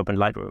Photoshop and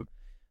Lightroom.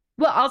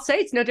 Well, I'll say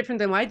it's no different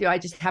than what I do. I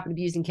just happen to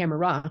be using Camera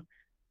Raw.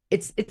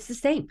 It's the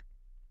same.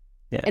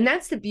 Yeah. And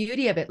that's the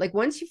beauty of it. Like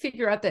once you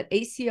figure out that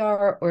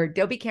ACR or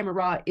Adobe Camera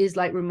Raw is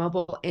Lightroom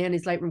Mobile and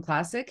is Lightroom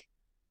Classic,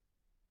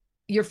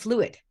 you're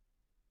fluid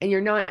and you're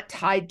not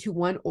tied to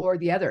one or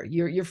the other.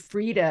 You're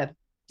free to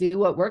do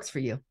what works for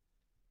you.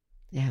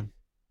 Yeah.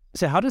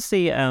 So how does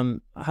the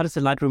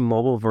Lightroom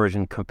Mobile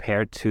version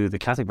compare to the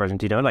Classic version?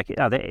 Do you know, like,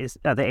 are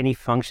there any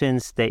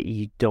functions that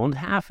you don't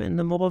have in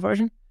the mobile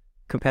version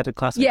compared to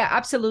Classic? Yeah,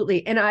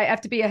 absolutely. And I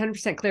have to be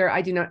 100% clear.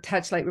 I do not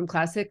touch Lightroom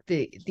Classic.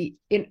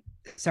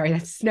 Sorry,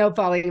 that's snow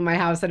falling in my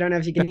house. I don't know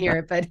if you can hear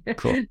it, but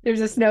cool.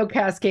 There's a snow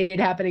cascade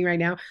happening right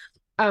now.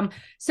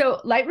 So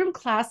Lightroom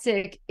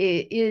Classic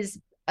is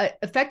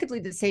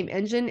effectively the same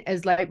engine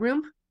as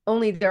Lightroom,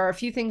 only there are a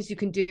few things you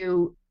can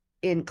do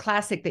in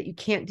Classic that you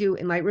can't do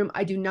in Lightroom.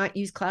 I do not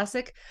use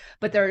Classic,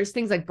 but there's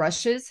things like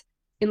brushes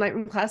in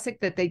Lightroom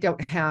Classic that they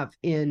don't have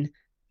in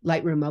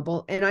Lightroom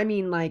Mobile. And I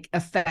mean like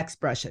effects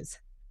brushes.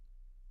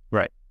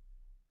 Right.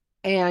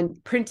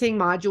 And printing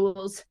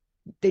modules,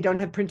 they don't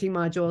have printing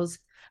modules.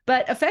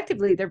 But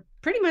effectively, they're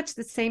pretty much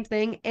the same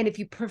thing. And if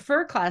you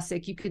prefer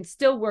Classic, you can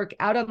still work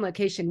out on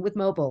location with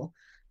mobile,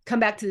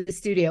 come back to the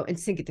studio and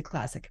sync it to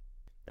Classic.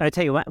 I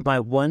tell you what, my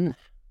one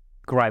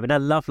gripe, and I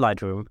love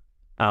Lightroom,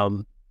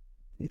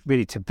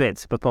 really to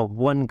bits, but my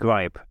one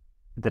gripe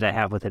that I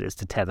have with it is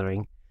the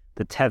tethering.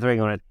 The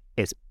tethering on it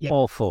is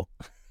awful.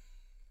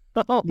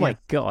 My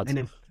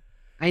God.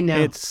 I know.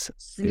 It's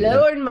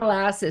slower than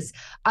molasses.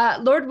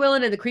 Lord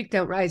willing and the creek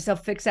don't rise. They'll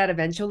fix that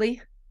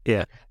eventually.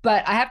 Yeah.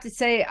 But I have to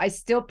say, I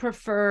still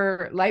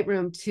prefer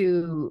Lightroom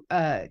to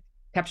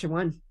Capture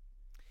One.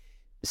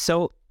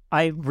 So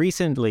I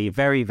recently,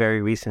 very,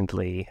 very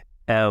recently,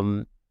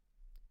 got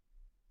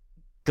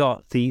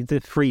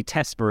the free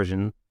test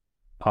version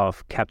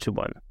of Capture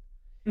One.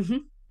 Mm-hmm.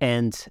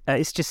 And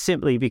it's just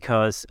simply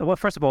because, well,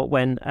 first of all,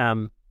 when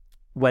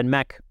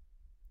Mac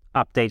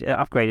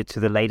upgraded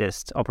to the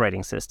latest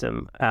operating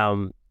system,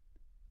 all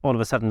of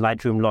a sudden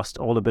Lightroom lost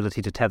all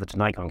ability to tether to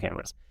Nikon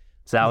cameras.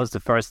 So that was the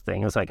first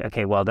thing. I was like,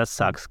 okay, well, that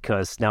sucks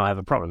because now I have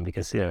a problem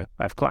because I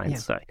have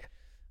clients.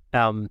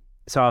 Yeah.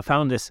 So I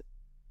found this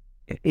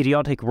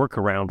idiotic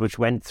workaround which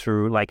went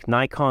through like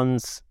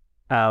Nikon's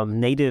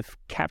native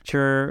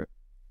capture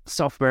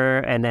software,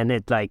 and then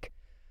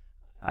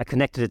I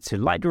connected it to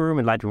Lightroom,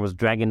 and Lightroom was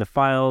dragging the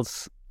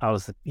files out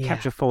of the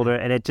capture folder,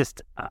 and it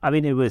just,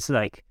 it was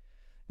like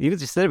you could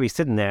just literally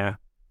sitting there,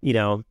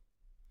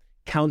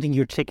 counting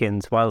your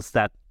chickens whilst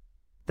that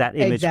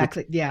image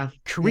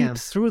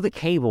creeps through the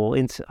cable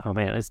into,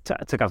 it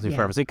took absolutely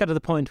forever. So it got to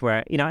the point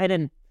where, and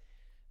then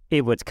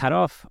it would cut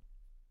off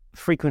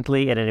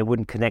frequently, and then it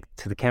wouldn't connect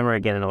to the camera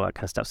again and all that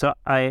kind of stuff. So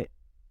I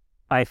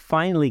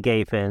finally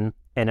gave in,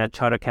 and I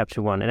tried to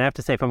Capture One. And I have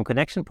to say, from a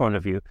connection point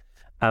of view,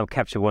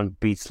 Capture One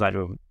beats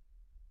Lightroom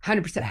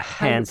 100%.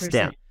 hands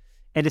down.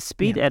 And the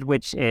speed at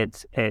which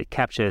it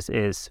captures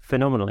is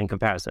phenomenal in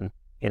comparison,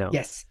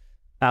 Yes.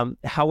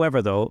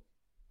 However, though,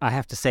 I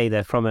have to say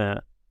that from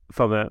an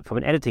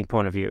editing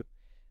point of view,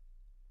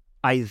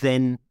 I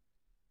then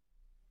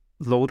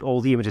load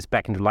all the images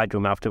back into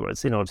Lightroom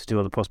afterwards in order to do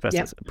all the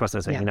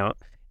post-processing,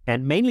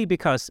 and mainly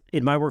because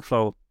in my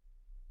workflow,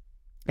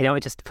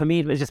 for me,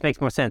 it just makes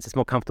more sense. It's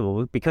more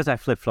comfortable because I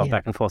flip-flop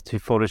back and forth to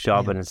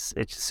Photoshop, and it's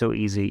just so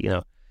easy,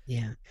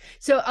 Yeah.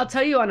 So I'll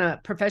tell you on a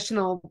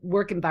professional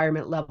work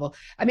environment level,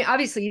 I mean,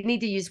 obviously you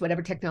need to use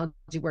whatever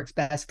technology works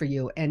best for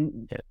you.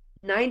 And Yeah.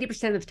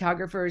 90% of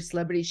photographers,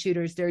 celebrity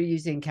shooters, they're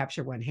using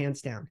Capture One,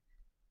 hands down.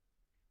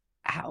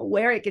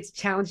 Where it gets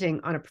challenging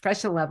on a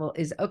professional level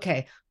is,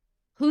 okay,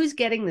 who's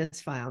getting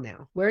this file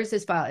now? Where is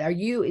this file?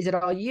 Is it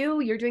all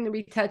you? You're doing the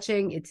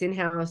retouching. It's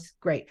in-house.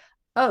 Great.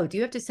 Oh, do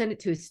you have to send it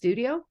to a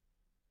studio?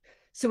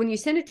 So when you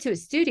send it to a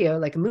studio,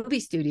 like a movie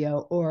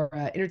studio or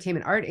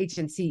entertainment art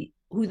agency,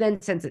 who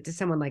then sends it to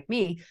someone like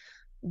me,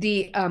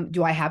 do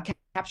I have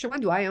Capture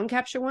One? Do I own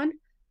Capture One?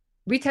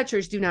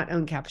 Retouchers do not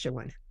own Capture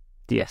One.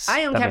 Yes,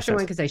 I own that makes Capture One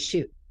sense. because I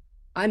shoot.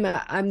 I'm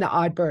the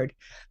odd bird.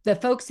 The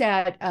folks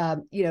at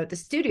the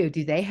studio,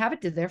 do they have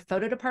it? Do their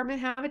photo department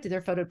have it? Do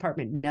their photo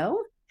department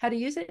know how to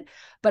use it?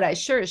 But I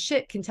sure as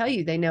shit can tell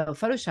you they know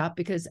Photoshop,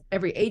 because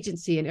every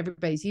agency and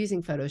everybody's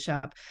using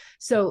Photoshop.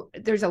 So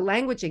there's a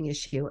languaging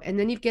issue. And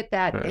then you get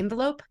that Right.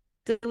 envelope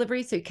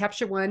delivery. So you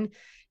Capture One,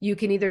 you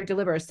can either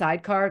deliver a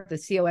sidecar, the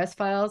COS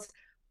files,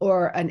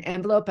 or an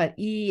envelope, an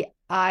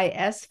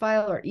EIS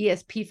file or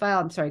ESP file.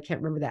 I'm sorry, I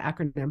can't remember the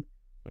acronym.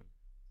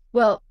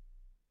 Well,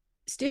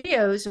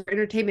 studios or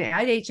entertainment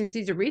ad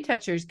agencies or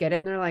retouchers get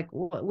it and they're like,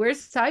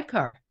 where's the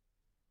sidecar?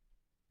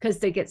 Because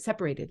they get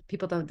separated.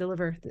 People don't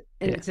deliver,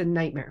 and Yeah. it's a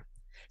nightmare.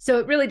 So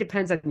it really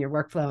depends on your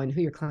workflow and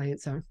who your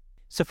clients are.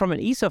 So from an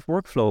ease of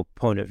workflow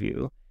point of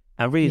view,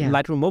 really Yeah.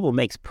 Lightroom Mobile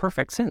makes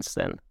perfect sense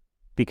then,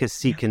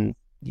 because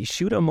you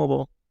shoot on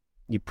mobile,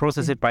 you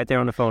process it right there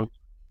on the phone,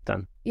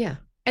 done. Yeah.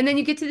 And then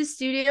you get to the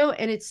studio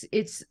and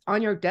it's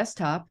on your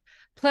desktop.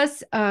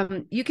 Plus,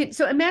 you can,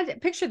 so imagine,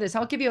 picture this.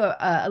 I'll give you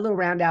a little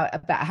roundout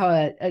about how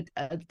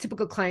a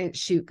typical client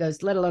shoot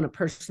goes, let alone a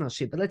personal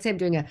shoot. But let's say I'm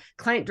doing a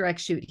client direct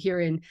shoot here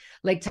in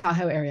Lake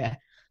Tahoe area.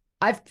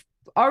 I've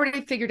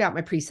already figured out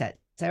my presets.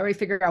 I already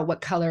figured out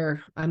what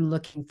color I'm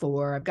looking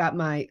for. I've got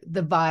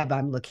the vibe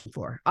I'm looking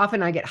for.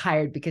 Often I get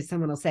hired because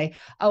someone will say,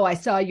 oh, I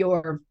saw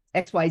your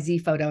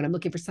XYZ photo and I'm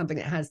looking for something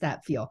that has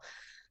that feel.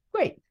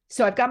 Great.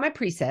 So I've got my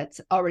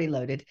presets already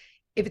loaded.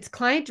 If it's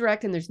client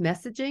direct and there's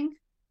messaging,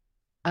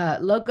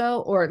 logo,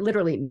 or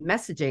literally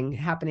messaging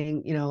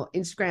happening,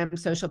 Instagram,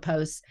 social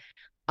posts,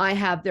 I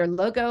have their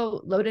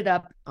logo loaded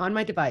up on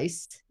my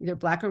device, either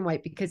black or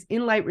white, because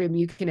in Lightroom,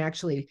 you can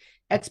actually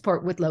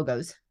export with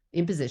logos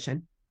in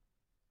position.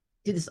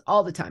 Do this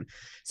all the time.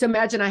 So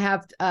imagine I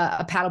have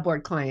a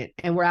paddleboard client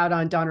and we're out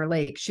on Donner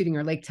Lake shooting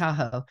or Lake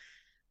Tahoe.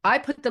 I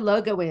put the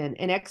logo in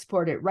and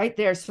export it right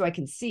there so I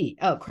can see,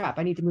 oh crap,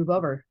 I need to move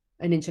over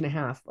an inch and a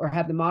half or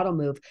have the model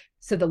move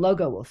so the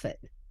logo will fit.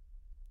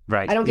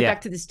 Right. I don't get Yeah.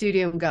 back to the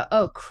studio and go,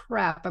 oh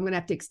crap, I'm going to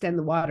have to extend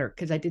the water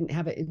because I didn't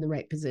have it in the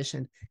right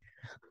position.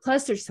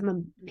 Plus, there's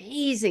some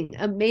amazing,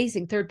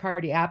 amazing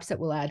third-party apps that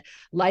will add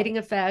lighting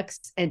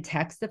effects and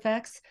text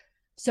effects.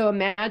 So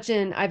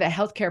imagine I have a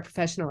healthcare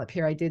professional up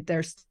here. I did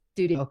their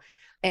studio,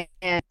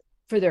 and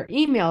for their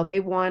email, they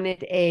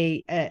wanted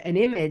an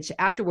image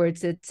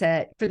afterwards that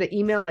said, for the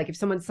email, like if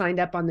someone signed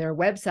up on their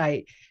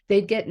website,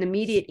 they'd get an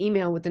immediate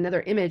email with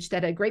another image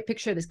that had a great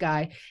picture of this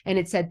guy, and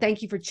it said,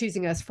 thank you for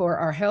choosing us for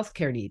our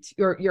healthcare needs,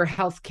 your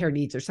healthcare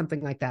needs, or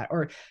something like that.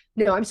 Or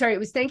no, I'm sorry, it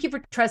was thank you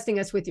for trusting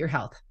us with your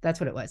health. That's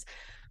what it was.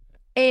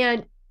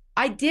 And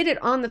I did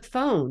it on the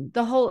phone,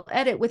 the whole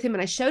edit with him,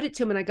 and I showed it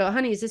to him and I go,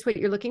 honey, is this what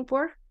you're looking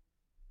for?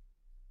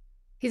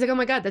 He's like, oh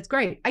my God, that's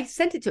great. I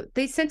sent it to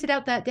They sent it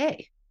out that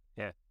day.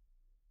 Yeah.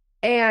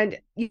 And,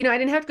 I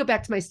didn't have to go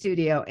back to my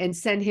studio and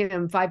send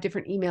him 5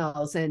 different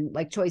emails and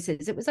like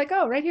choices. It was like,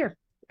 oh, right here.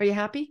 Are you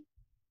happy?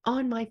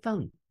 On my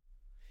phone.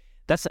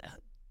 That's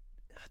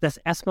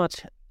as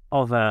much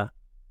of a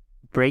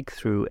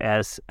breakthrough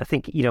as I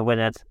think,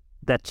 when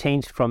that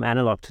change from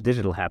analog to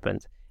digital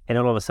happened. And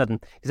all of a sudden,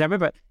 because I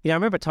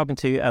remember talking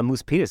to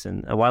Moose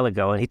Peterson a while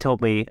ago, and he told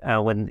me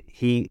when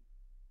he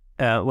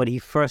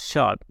first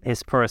shot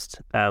his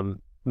first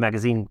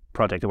magazine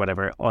project or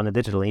whatever on the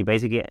digital, he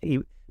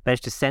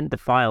managed to send the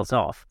files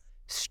off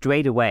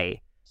straight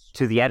away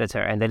to the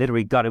editor, and they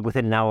literally got it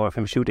within an hour of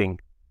him shooting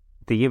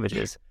the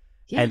images.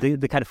 Yeah. And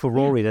the kind of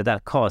furore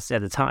that caused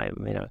at the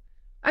time,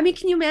 I mean,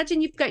 can you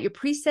imagine? You've got your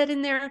preset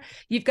in there.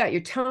 You've got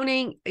your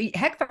toning.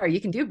 Heck, fire,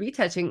 you can do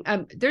retouching.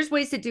 There's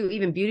ways to do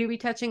even beauty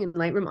retouching in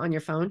Lightroom on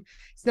your phone.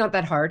 It's not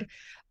that hard.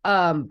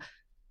 And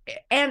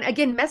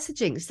again,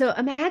 messaging. So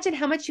imagine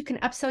how much you can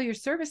upsell your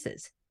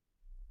services.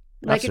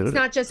 Like Absolutely. It's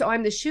not just, oh,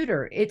 I'm the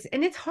shooter.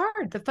 It's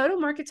hard. The photo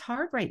market's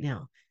hard right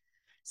now.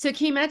 So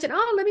can you imagine?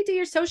 Oh, let me do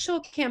your social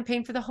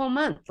campaign for the whole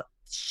month.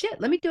 Shit,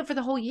 let me do it for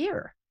the whole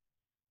year.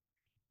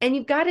 And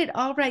you've got it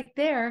all right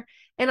there.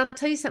 And I'll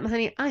tell you something,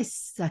 honey, I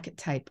suck at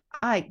type.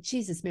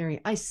 Jesus,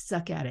 Mary, I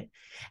suck at it.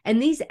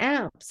 And these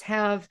apps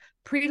have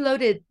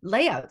preloaded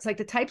layouts, like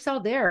the type's all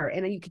there,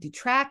 and you could do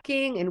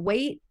tracking and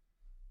wait.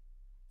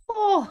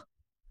 Oh,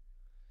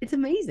 it's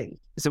amazing.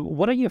 So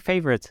what are your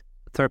favorite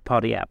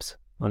third-party apps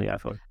on the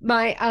iPhone?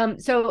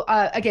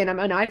 Again, I'm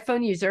an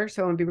iPhone user,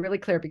 so I want to be really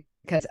clear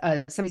because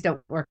some of these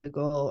don't work with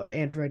Google or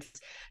Android.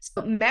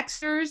 So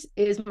Mexers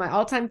is my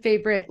all-time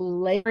favorite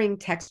layering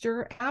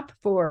texture app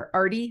for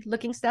arty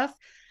looking stuff.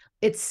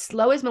 It's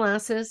slow as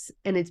molasses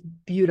and it's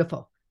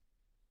beautiful.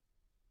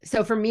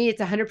 So for me,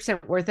 it's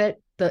 100% worth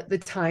it. The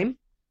time.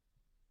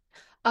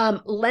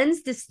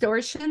 Lens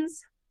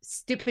distortions,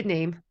 stupid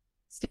name,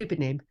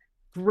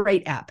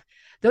 great app.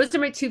 Those are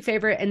my two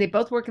favorite, and they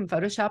both work in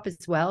Photoshop as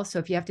well. So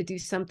if you have to do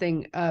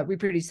something,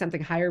 reproduce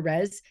something higher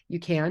res, you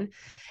can.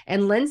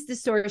 And lens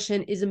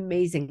distortion is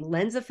amazing.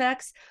 Lens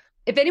effects.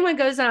 If anyone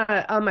goes on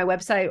my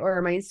website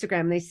or my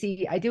Instagram, they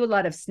see I do a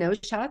lot of snow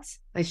shots.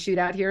 I shoot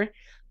out here.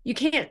 You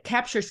can't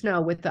capture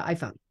snow with the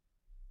iPhone.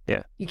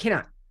 Yeah. You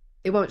cannot.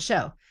 It won't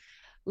show.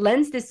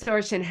 Lens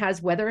distortion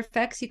has weather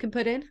effects you can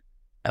put in.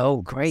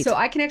 Oh, great. So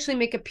I can actually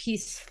make a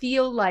piece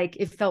feel like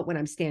it felt when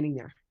I'm standing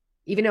there,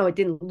 even though it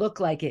didn't look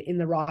like it in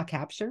the raw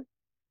capture.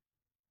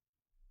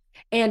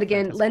 And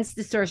again, Fantastic. lens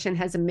distortion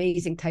has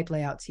amazing type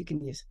layouts you can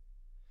use.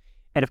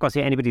 And of course,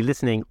 yeah, anybody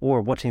listening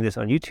or watching this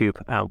on YouTube,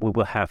 we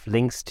will have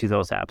links to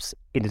those apps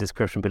in the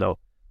description below.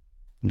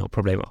 No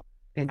problemo.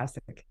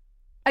 Fantastic.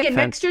 Again,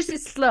 next year's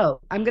is slow.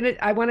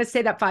 I want to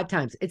say that 5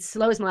 times. It's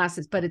slow as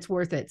molasses, but it's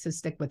worth it. So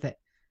stick with it.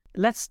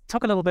 Let's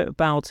talk a little bit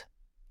about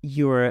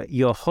your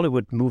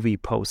Hollywood movie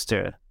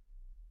poster,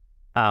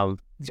 or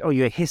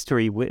your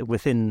history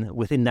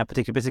within that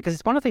particular business, because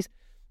it's one of these,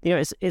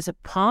 it's a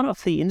part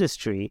of the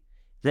industry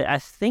that I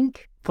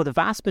think for the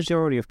vast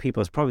majority of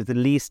people is probably the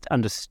least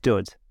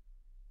understood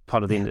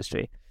part of the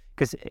industry.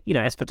 Because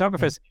as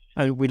photographers,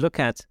 we look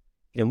at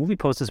movie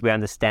posters, we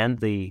understand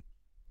the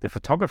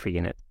photography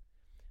in it,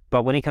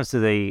 but when it comes to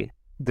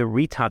the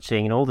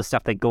retouching and all the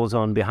stuff that goes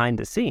on behind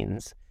the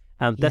scenes,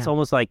 that's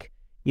almost like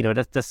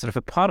that's sort of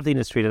a part of the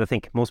industry that I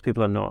think most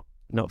people are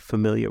not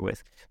familiar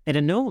with. And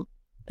I know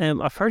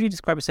I've heard you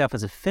describe yourself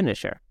as a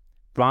finisher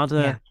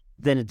rather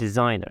than a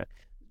designer.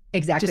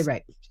 Exactly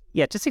right.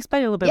 Yeah, just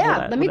explain a little bit.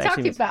 Yeah, let me talk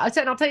to you about.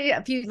 So I'll tell you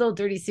a few little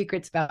dirty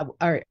secrets about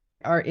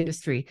our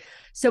industry.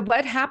 So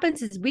what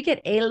happens is we get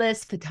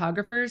A-list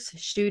photographers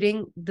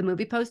shooting the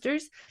movie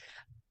posters.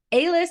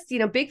 A-list,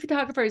 big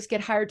photographers get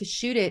hired to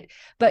shoot it,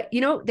 but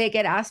they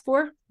get asked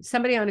for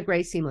somebody on a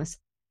gray seamless.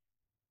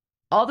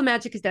 All the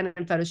magic is done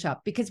in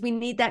Photoshop because we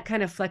need that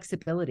kind of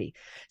flexibility.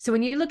 So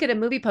when you look at a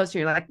movie poster,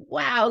 you're like,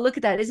 wow, look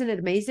at that. Isn't it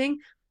amazing?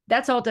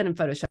 That's all done in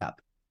Photoshop.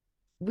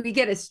 We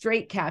get a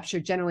straight capture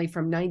generally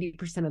from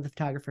 90% of the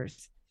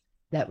photographers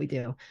that we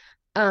do.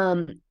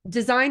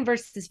 Design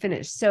versus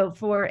finish. So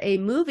for a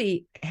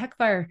movie,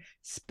 Heckfire,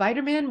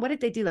 Spider-Man, what did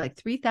they do? Like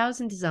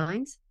 3,000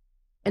 designs?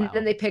 And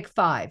then they pick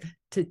 5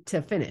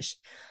 to finish.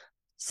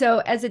 So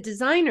as a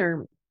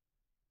designer,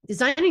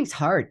 designing's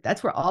hard.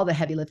 That's where all the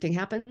heavy lifting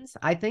happens,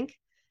 I think.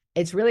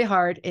 It's really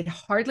hard. It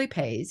hardly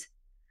pays.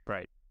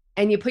 Right.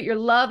 And you put your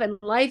love and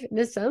life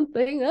into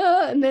something,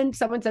 and then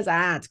someone says,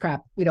 it's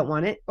crap. We don't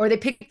want it. Or they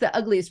pick the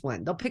ugliest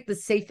one. They'll pick the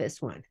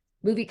safest one.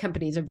 Movie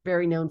companies are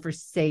very known for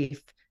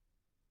safe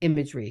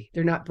imagery.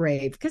 They're not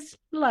brave because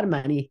a lot of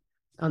money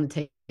on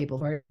the table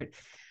for it.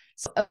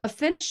 So a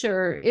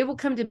finisher, it will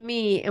come to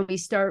me and we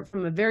start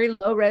from a very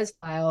low res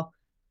file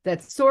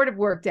that's sort of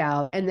worked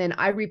out. And then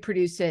I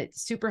reproduce it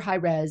super high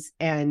res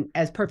and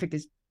as perfect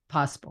as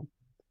possible.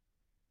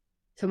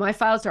 So my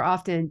files are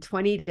often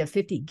 20 to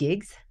 50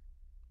 gigs.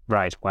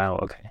 Right. Wow.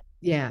 Okay.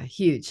 Yeah.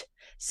 Huge.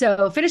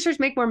 So finishers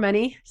make more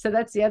money. So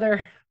that's the other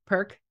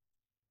perk.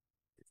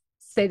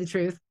 Say the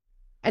truth.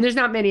 And there's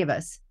not many of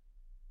us.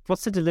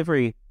 What's the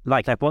delivery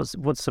like? Like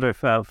what sort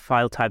of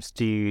file types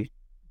do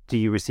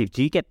you receive?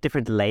 Do you get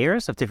different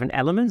layers of different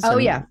elements?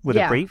 With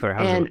a brief or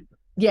how?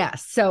 Yeah.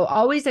 So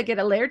always I get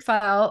a layered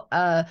file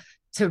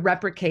to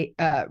replicate,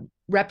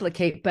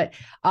 but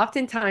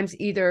oftentimes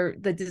either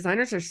the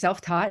designers are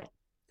self-taught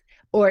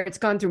or it's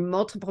gone through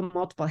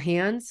multiple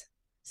hands.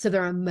 So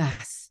they're a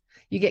mess.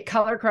 You get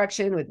color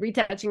correction with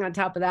retouching on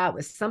top of that,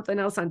 with something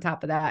else on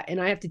top of that.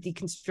 And I have to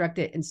deconstruct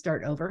it and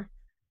start over.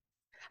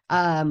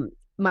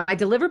 My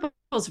deliverables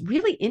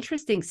really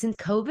interesting since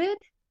COVID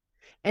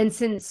and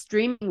since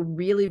streaming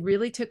really,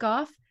 really took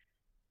off.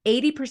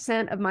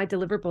 80% of my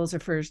deliverables are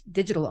for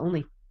digital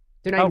only.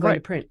 They're not even going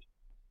to print.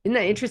 Isn't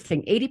that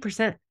interesting?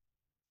 80%.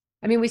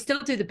 I mean, we still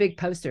do the big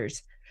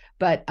posters,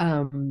 but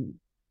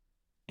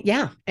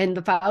yeah. And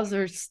the files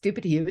are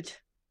stupid huge,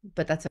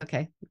 but that's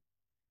okay.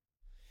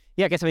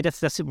 Yeah, I guess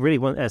that's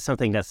really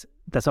something that's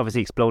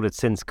obviously exploded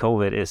since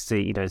COVID is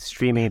the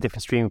streaming,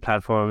 different streaming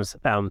platforms,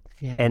 and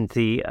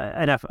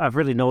I've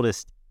really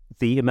noticed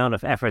the amount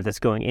of effort that's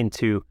going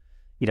into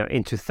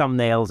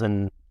thumbnails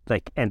and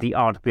the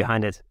art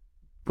behind it.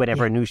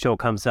 Whenever a new show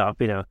comes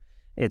up,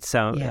 it's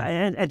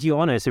and Your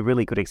Honor is a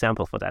really good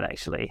example for that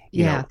actually.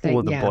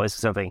 All the boys or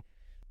something.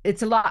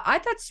 It's a lot. I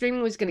thought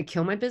streaming was going to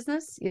kill my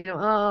business. We're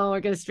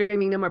going to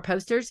streaming, no more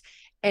posters,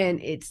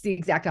 and it's the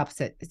exact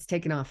opposite. It's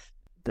taken off.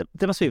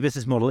 There must be a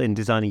business model in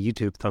designing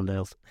YouTube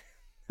thumbnails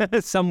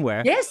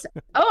somewhere. Yes.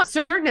 Oh,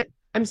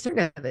 I'm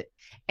certain of it.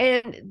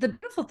 And the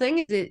beautiful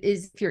thing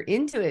is if you're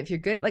into it, if you're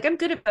good, like I'm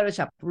good at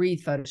Photoshop,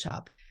 breathe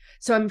Photoshop.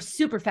 So I'm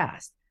super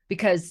fast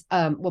because,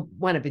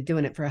 one, I've been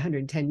doing it for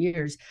 110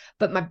 years,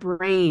 but my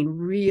brain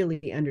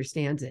really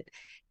understands it.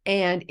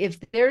 And if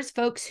there's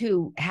folks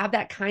who have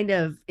that kind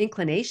of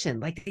inclination,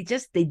 like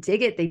they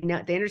dig it, they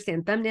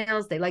understand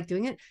thumbnails, they like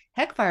doing it,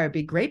 Heckfire would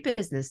be great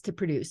business to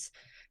produce.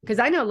 Because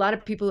I know a lot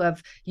of people who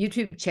have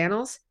YouTube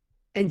channels,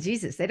 and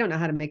Jesus, they don't know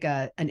how to make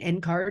an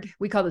end card.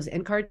 We call those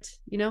end cards,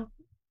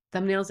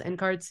 thumbnails, end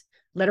cards,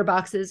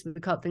 letterboxes.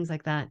 We call it things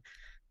like that.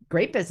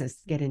 Great business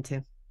to get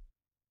into.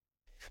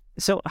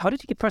 So how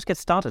did you first get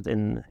started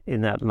in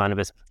that line of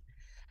business?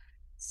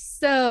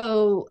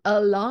 So a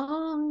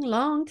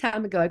long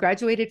time ago, I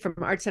graduated from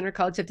Art Center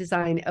College of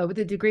Design with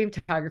a degree in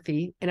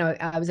photography. And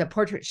I was a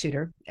portrait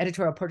shooter,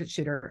 editorial portrait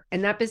shooter.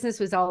 And that business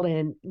was all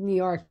in New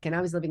York. And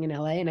I was living in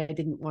LA and I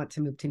didn't want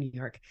to move to New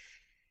York.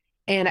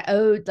 And I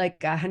owed like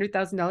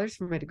 $100,000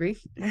 for my degree.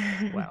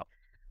 Wow.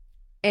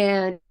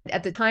 And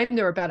at the time,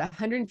 there were about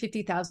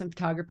 150,000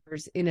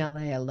 photographers in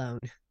LA alone.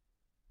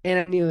 And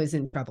I knew I was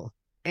in trouble.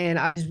 And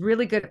I was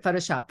really good at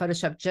Photoshop.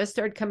 Photoshop just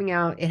started coming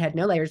out. It had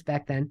no layers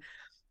back then.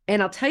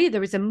 And I'll tell you,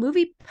 there was a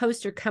movie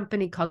poster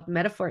company called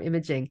Metaphor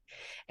Imaging.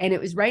 And it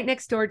was right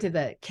next door to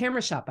the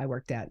camera shop I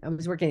worked at. I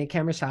was working at a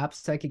camera shop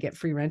so I could get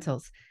free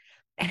rentals.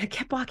 And I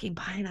kept walking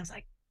by and I was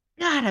like,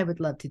 God, I would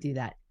love to do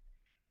that.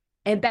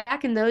 And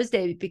back in those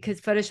days,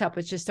 because Photoshop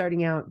was just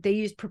starting out, they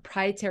used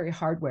proprietary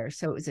hardware.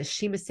 So it was a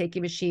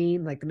Shimaseki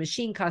machine. Like the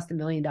machine cost $1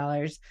 million.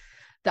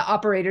 The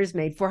operators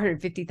made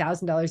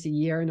 $450,000 a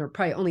year, and there were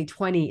probably only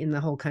 20 in the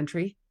whole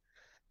country.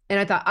 And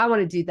I thought, I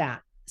want to do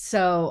that.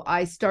 So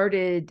I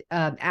started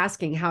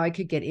asking how I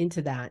could get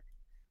into that,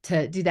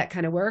 to do that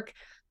kind of work.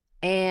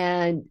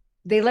 And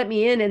they let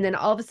me in. And then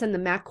all of a sudden the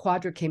Mac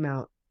Quadra came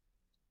out.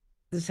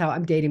 This is how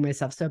I'm dating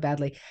myself so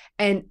badly.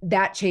 And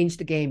that changed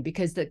the game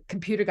because the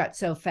computer got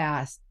so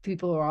fast.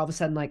 People were all of a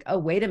sudden like, oh,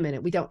 wait a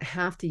minute. We don't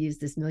have to use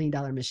this $1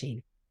 million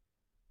machine.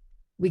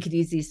 We could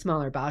use these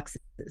smaller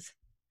boxes.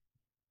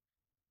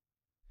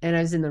 And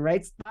I was in the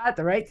right spot at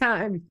the right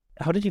time.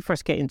 How did you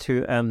first get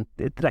into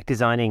like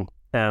designing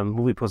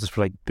movie posters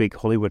for like big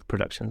Hollywood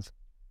productions?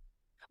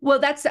 Well,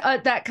 that's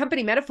that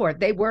company Metaphor.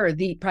 They were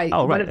probably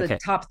one of the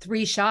top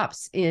 3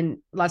 shops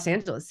in Los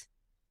Angeles.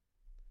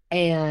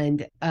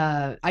 And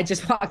I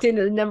just walked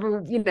into the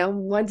number,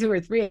 1, 2, or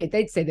 3.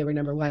 They'd say they were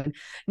number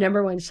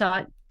one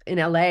shot in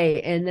LA.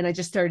 And then I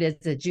just started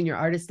as a junior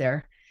artist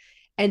there.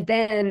 And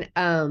then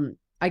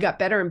I got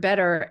better and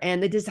better,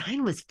 and the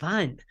design was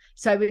fun.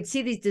 So I would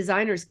see these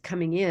designers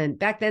coming in.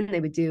 Back then they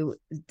would do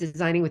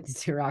designing with the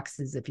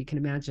Xeroxes, if you can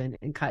imagine,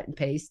 and cut and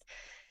paste.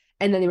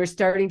 And then they were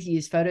starting to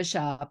use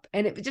Photoshop.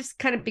 And it just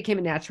kind of became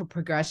a natural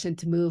progression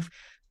to move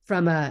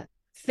from a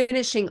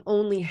finishing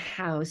only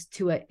house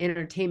to an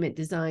entertainment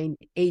design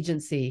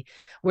agency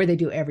where they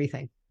do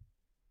everything.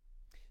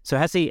 So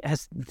has the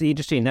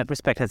industry in that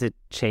respect, has it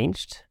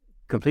changed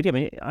completely? I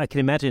mean, I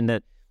can imagine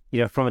that,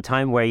 from a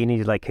time where you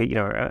needed like, a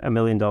 $1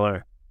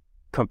 million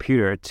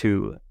computer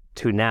to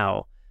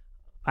now,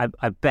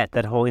 I bet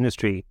that whole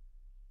industry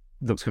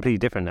looks completely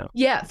different now.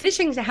 Yeah.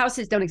 Finishing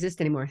houses don't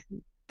exist anymore.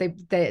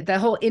 The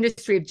whole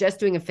industry of just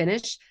doing a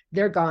finish,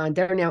 they're gone.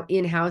 They're now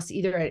in-house,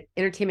 either at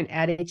entertainment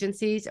ad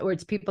agencies, or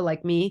it's people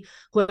like me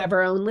who have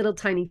our own little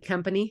tiny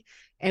company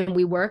and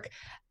we work.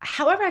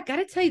 However, I got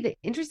to tell you, the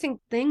interesting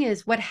thing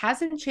is what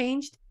hasn't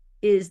changed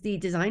is the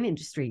design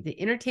industry,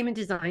 the entertainment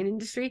design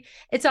industry.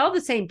 It's all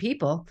the same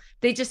people.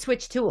 They just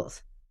switch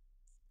tools.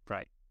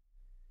 Right.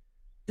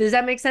 Does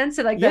that make sense?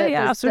 So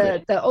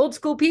absolutely. The old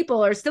school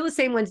people are still the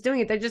same ones doing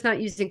it. They're just not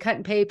using cut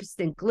and paste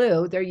and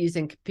glue. They're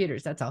using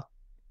computers. That's all.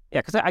 Yeah,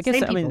 because I guess,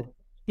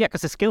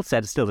 because the skill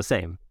set is still the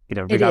same,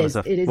 regardless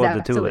of what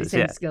the tool is.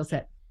 Same skill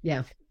set.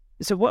 Yeah.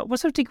 So what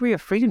sort of degree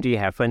of freedom do you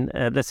have when,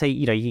 let's say,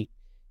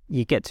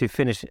 you get to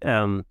finish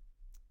a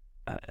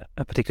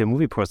particular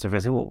movie poster?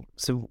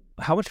 So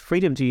how much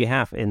freedom do you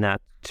have in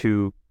that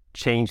to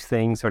change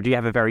things, or do you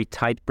have a very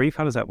tight brief?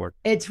 How does that work?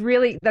 That's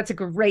a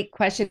great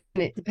question.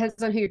 It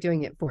depends on who you're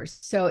doing it for.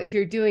 So if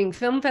you're doing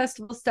film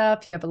festival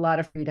stuff, you have a lot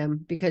of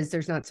freedom because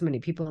there's not so many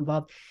people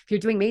involved. If you're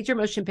doing major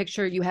motion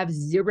picture, you have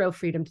zero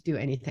freedom to do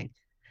anything.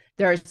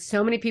 There are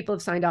so many people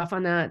have signed off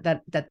on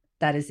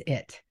that is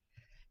it.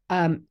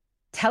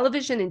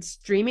 Television and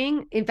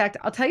streaming. In fact,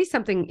 I'll tell you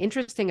something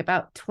interesting.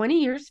 About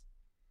 20 years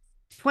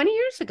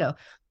ago,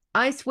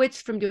 I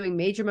switched from doing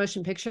major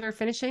motion picture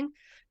finishing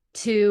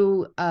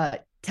to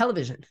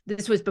television.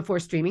 This was before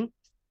streaming.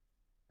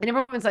 And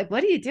everyone's like,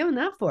 what are you doing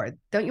that for?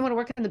 Don't you want to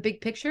work on the big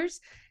pictures?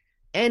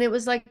 And it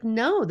was like,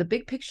 no, the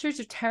big pictures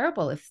are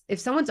terrible. If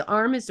someone's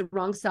arm is the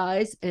wrong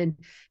size and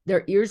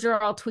their ears are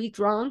all tweaked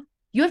wrong,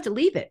 you have to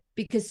leave it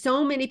because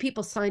so many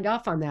people signed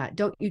off on that.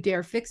 Don't you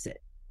dare fix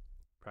it.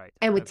 Right.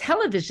 And with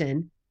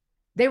television,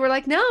 they were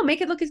like, no,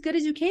 make it look as good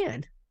as you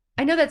can.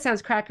 I know that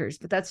sounds crackers,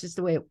 but that's just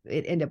the way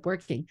it ended up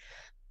working.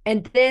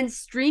 And then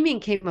streaming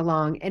came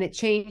along and it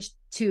changed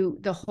to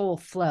the whole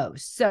flow.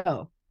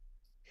 So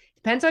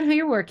depends on who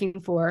you're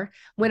working for.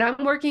 When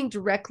I'm working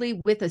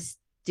directly with a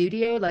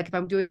studio, like if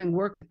I'm doing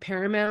work with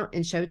Paramount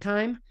and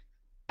Showtime,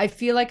 I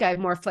feel like I have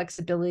more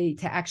flexibility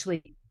to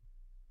actually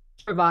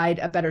provide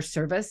a better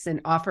service and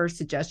offer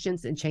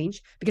suggestions and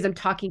change because I'm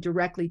talking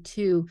directly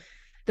to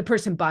the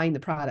person buying the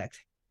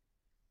product.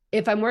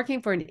 If I'm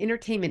working for an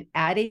entertainment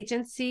ad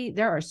agency,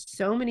 there are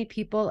so many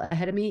people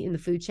ahead of me in the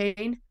food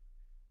chain.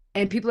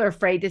 And people are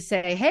afraid to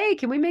say, hey,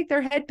 can we make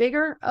their head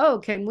bigger? Oh,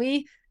 can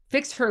we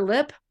fix her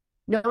lip?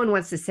 No one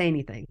wants to say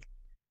anything.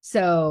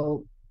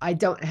 So I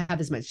don't have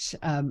as much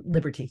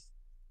liberty.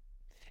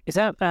 Is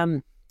that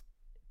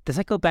does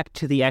that go back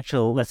to the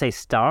actual, let's say,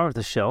 star of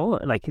the show,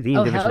 like the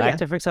Oh, hell individual yeah.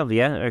 actor, for example?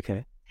 Yeah,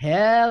 okay,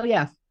 Hell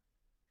yeah.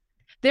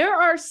 There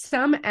are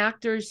some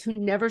actors who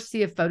never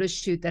see a photo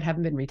shoot that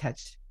haven't been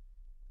retouched.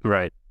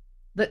 right.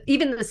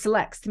 Even the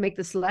selects, to make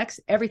the selects,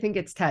 everything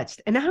gets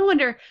touched. And I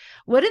wonder,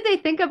 what did they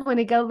think of when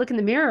they go look in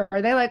the mirror?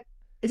 Are they like,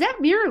 is that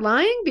mirror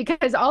lying?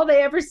 Because all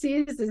they ever see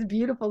is this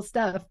beautiful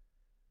stuff.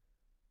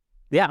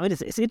 Yeah, I mean,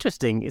 it's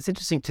interesting. It's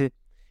interesting to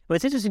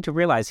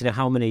realize,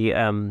 how many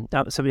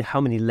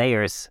how many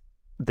layers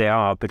there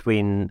are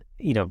between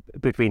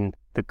between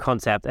the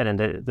concept and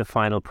then the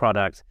final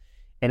product,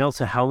 and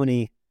also how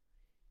many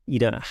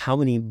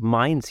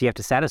minds you have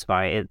to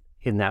satisfy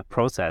in that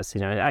process.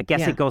 I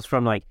guess it goes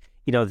from like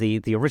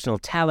the original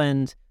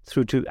talent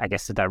through to, I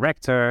guess, the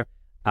director,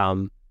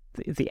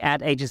 the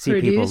ad agency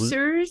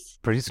producers,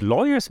 produce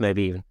lawyers,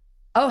 maybe even.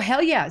 Oh,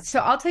 hell yeah. So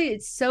I'll tell you,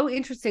 it's so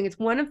interesting. It's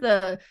one of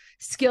the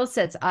skill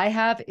sets I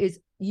have is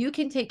you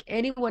can take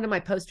any one of my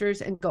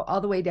posters and go all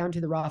the way down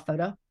to the raw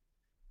photo,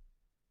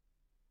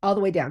 all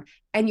the way down.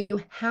 And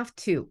you have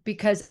to,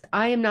 because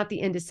I am not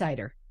the end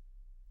decider.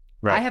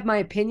 Right. I have my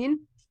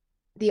opinion.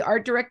 The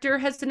art director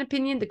has an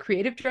opinion. The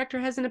creative director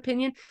has an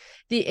opinion.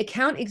 The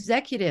account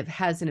executive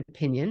has an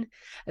opinion.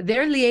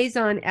 Their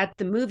liaison at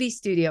the movie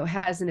studio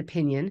has an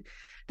opinion.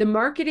 The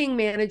marketing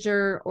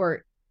manager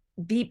or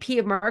VP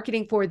of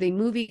marketing for the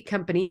movie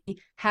company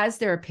has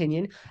their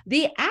opinion.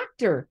 The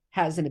actor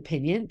has an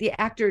opinion. The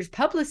actor's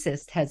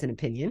publicist has an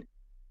opinion.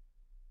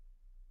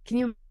 Can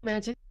you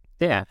imagine?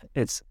 Yeah,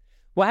 it's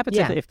what happens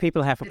if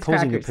people have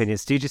opposing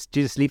opinions? Do you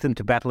just leave them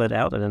to battle it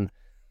out and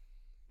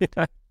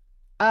then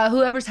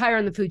whoever's higher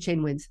on the food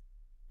chain wins.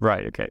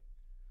 Right. Okay.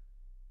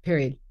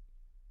 Period.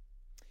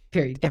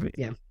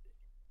 Yeah.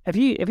 Have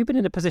you been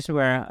in a position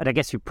where, and I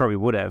guess you probably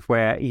would have,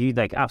 where you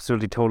like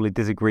absolutely totally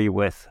disagree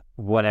with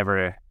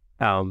whatever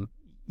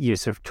you're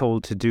sort of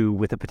told to do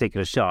with a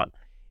particular shot,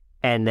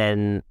 and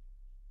then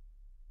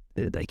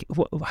like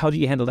how do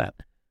you handle that?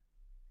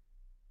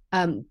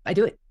 I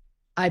do it.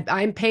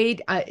 I'm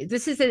paid.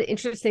 This is an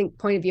interesting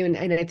point of view, and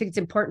I think it's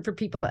important for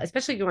people,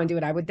 especially if you want to do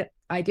what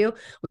I do,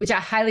 which I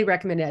highly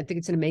recommend. I think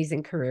it's an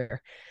amazing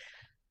career.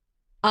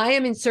 I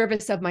am in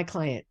service of my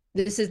client.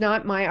 This is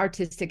not my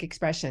artistic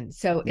expression.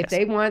 So if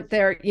they want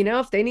their,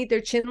 if they need their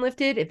chin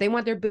lifted, if they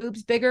want their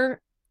boobs bigger,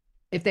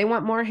 if they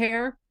want more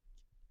hair,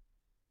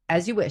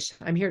 as you wish,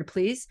 I'm here to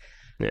please.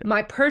 Yeah.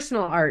 My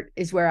personal art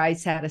is where I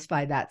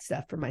satisfy that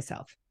stuff for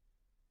myself.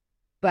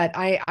 But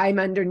I'm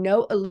under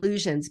no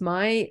illusions.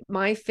 My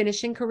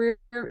finishing career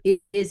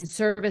is in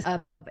service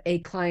of a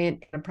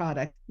client and a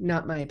product,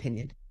 not my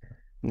opinion.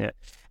 Yeah.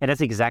 And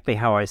that's exactly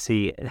how I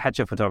see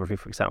headshot photography,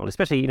 for example,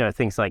 especially,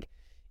 things like,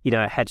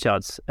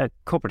 headshots,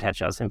 corporate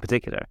headshots in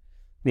particular,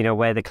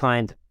 where the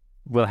client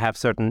will have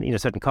certain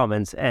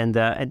comments and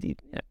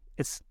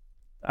it's,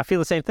 I feel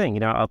the same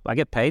thing. I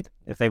get paid.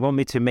 If they want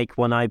me to make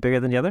one eye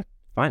bigger than the other,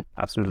 fine.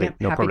 Absolutely.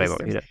 No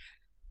problem.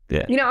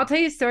 Yeah. I'll tell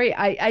you a story.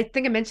 I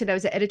think I mentioned I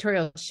was an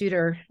editorial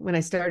shooter when I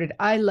started.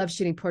 I love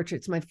shooting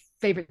portraits. My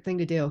favorite thing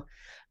to do.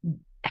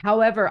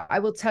 However, I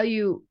will tell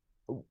you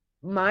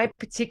my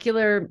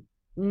particular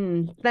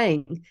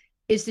thing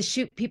is to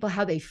shoot people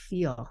how they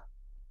feel.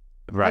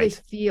 Right. How they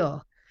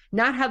feel,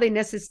 not how they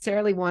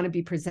necessarily want to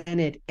be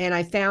presented. And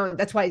I found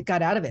that's why I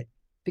got out of it,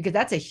 because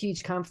that's a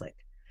huge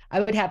conflict. I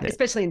would have,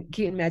 especially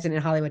can you imagine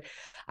in Hollywood,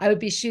 I would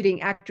be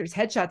shooting actors'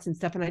 headshots and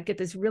stuff, and I'd get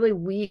this really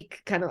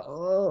weak kind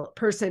of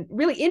person,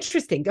 really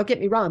interesting. Don't get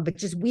me wrong, but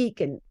just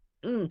weak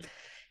and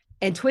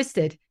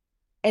twisted.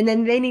 And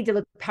then they need to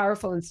look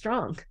powerful and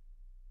strong.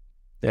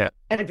 Yeah.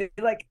 And I'd be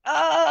like,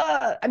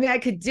 I mean, I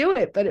could do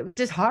it, but it was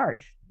just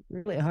hard,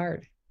 really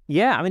hard.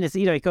 Yeah. I mean, it's,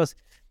 it goes,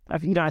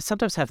 I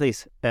sometimes have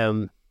these,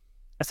 I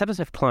sometimes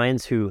have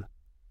clients who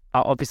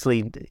are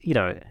obviously,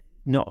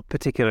 not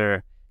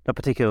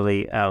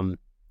particularly,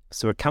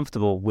 sort of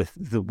comfortable with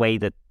the way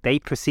that they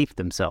perceive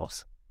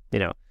themselves,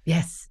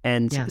 Yes.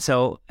 And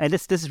so, and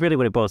this is really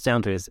what it boils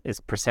down to is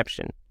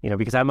perception,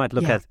 because I might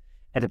look at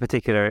a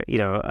particular,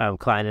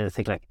 client and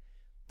think like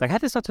I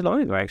had this not too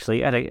long ago,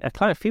 actually, at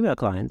a female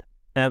client.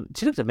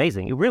 She looked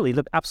amazing. It really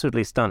looked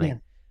absolutely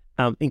stunning.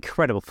 Yeah.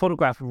 Incredible.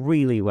 Photographed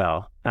really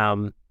well.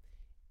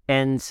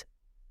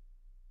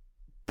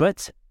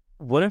 But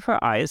one of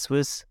her eyes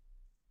was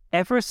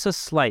ever so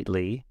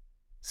slightly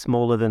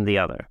smaller than the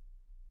other.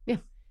 Yeah.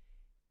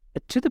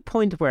 To the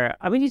point where,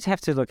 I mean, you'd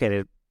have to look at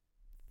it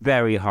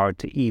very hard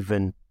to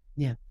even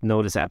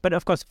notice that. But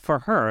of course, for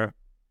her,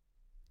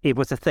 it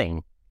was a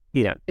thing.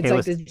 It's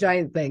like this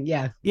giant thing.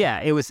 Yeah. Yeah,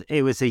 it was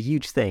a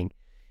huge thing.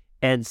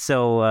 And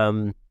so,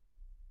 and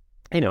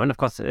of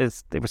course,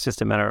 it was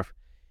just a matter of,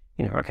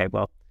 okay,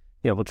 well,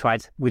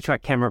 we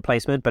tried camera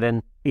placement, but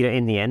then,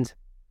 in the end,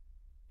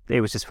 it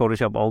was just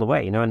Photoshop all the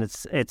way, and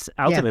it's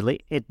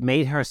ultimately, it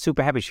made her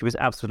super happy. She was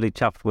absolutely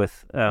chuffed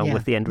with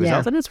the end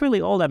result. And it's really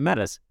all that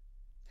matters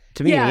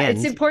to me. Yeah,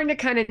 it's important to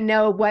kind of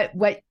know what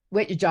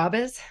your job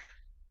is.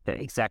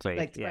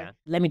 Exactly.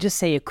 Let me just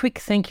say a quick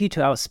thank you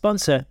to our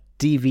sponsor,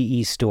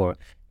 DVE Store.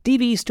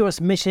 DVE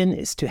Store's mission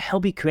is to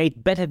help you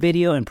create better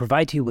video and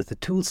provide you with the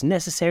tools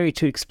necessary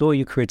to explore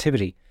your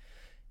creativity.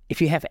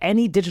 If you have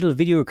any digital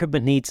video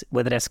equipment needs,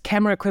 whether that's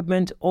camera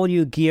equipment,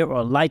 audio gear,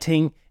 or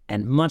lighting,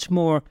 and much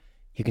more,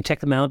 you can check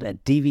them out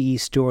at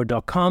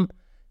dvestore.com.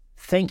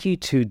 Thank you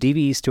to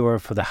DVE Store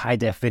for the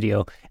high-def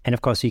video. And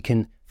of course, you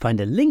can find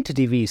a link to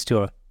DVE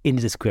Store in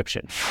the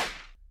description.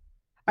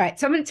 All right,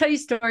 so I'm going to tell you a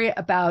story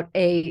about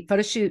a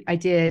photo shoot I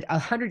did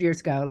 100 years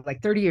ago,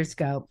 like 30 years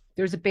ago.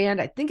 There's a band,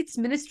 I think it's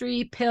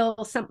Ministry,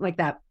 Pill, something like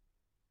that,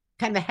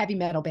 kind of a heavy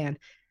metal band.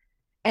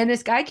 And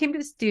this guy came to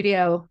the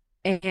studio,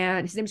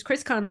 and his name is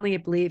Chris Conley, I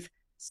believe.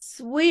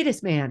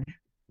 Sweetest man,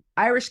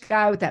 Irish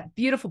guy with that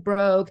beautiful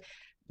brogue,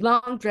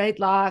 long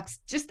dreadlocks,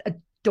 just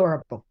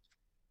adorable.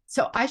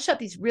 So I shot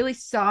these really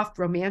soft,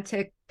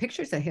 romantic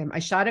pictures of him. I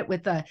shot it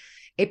with a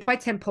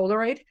 8x10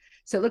 Polaroid.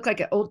 So it looked like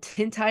an old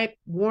tintype,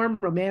 warm,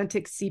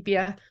 romantic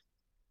sepia.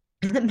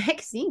 And the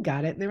magazine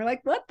got it. And they were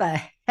like, what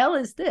the hell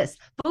is this?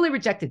 Fully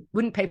rejected.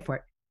 Wouldn't pay for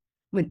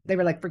it. They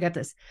were like, forget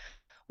this.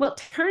 Well,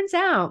 it turns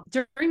out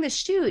during the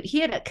shoot, he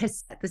had a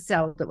cassette, the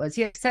cell that was,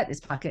 he had a cassette in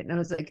his pocket. And I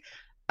was like,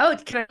 oh,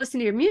 can I listen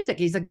to your music?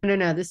 He's like,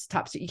 no, this is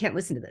top secret. You can't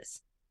listen to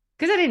this.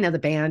 Because I didn't know the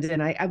band.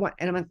 And I'm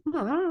like,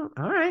 oh,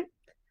 all right.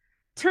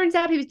 Turns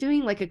out he was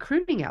doing like a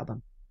crooning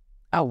album.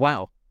 Oh,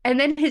 wow. And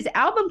then his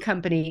album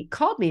company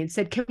called me and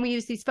said, can we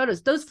use these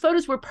photos? Those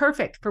photos were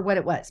perfect for what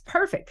it was.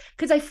 Perfect.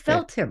 Because I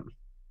felt him.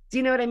 Do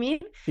you know what I mean?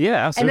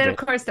 Yeah, absolutely. And then,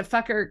 of course, the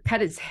fucker cut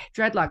his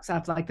dreadlocks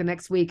off like the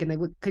next week and they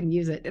couldn't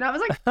use it. And I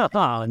was like,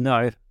 oh,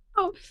 no.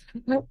 Oh.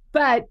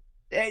 But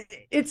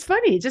it's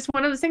funny. Just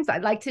one of those things. I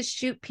like to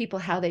shoot people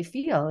how they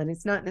feel. And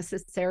it's not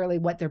necessarily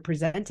what they're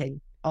presenting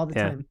all the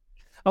time.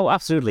 Oh,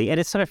 absolutely. And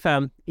it's sort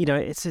of,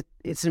 it's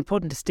an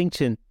important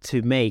distinction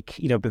to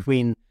make,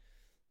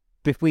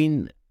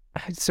 between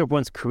so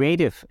one's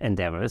creative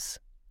endeavors,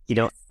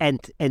 and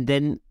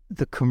then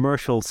the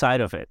commercial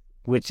side of it,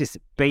 which is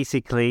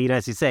basically,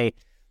 as you say,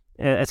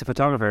 as a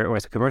photographer or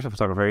as a commercial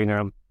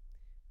photographer,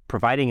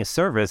 providing a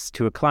service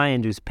to a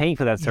client who's paying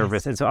for that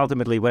service. And so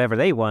ultimately whatever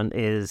they want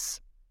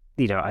is,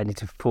 I need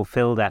to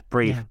fulfill that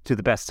brief to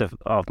the best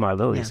of my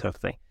ability sort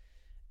of thing.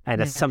 And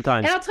that's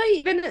sometimes... And I'll tell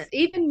you,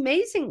 even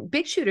amazing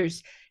big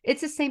shooters, it's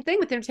the same thing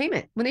with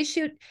entertainment. When they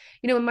shoot,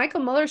 when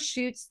Michael Muller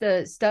shoots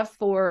the stuff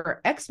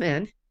for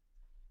X-Men,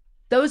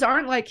 those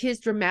aren't like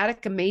his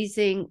dramatic,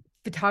 amazing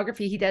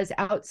photography he does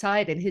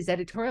outside in his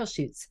editorial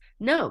shoots.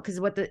 No, because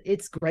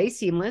it's gray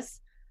seamless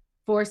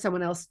for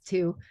someone else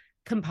to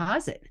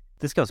composite.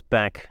 This goes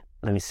back,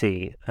 let me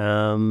see,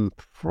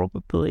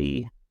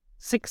 probably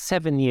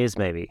 6-7 years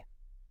maybe.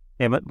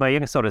 Yeah, my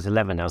youngest daughter is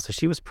 11 now, so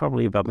she was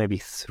probably about maybe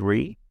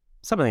 3,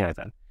 something like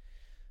that.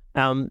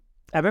 I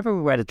remember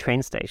we were at a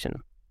train station,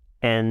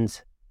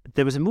 and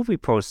there was a movie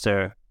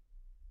poster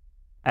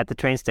at the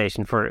train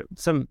station for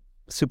some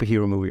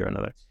superhero movie or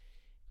another,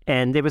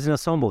 and there was an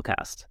ensemble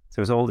cast. So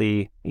it was all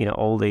the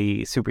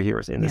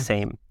superheroes in the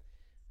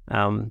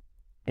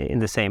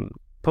same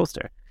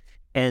poster,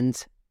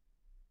 and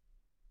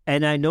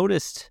I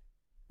noticed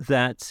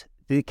that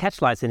the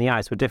catchlights in the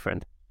eyes were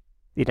different,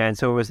 and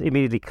so it was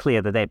immediately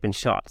clear that they had been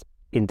shot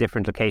in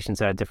different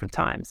locations at different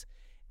times.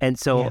 And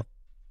so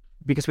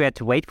because we had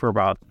to wait for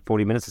about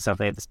 40 minutes or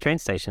something at this train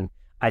station,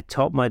 I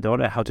taught my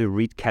daughter how to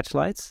read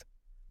catchlights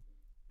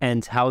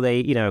and how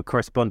they,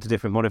 correspond to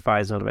different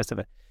modifiers and all the rest of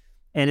it.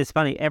 And it's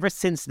funny, ever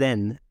since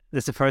then,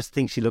 that's the first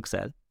thing she looks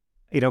at.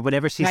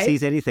 Whenever she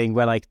sees anything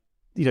where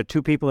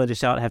two people in the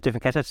shot have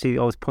different catchlights, she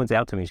always points it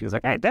out to me. She goes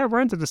like, hey, they were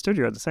into the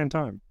studio at the same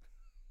time.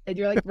 And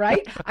you're like,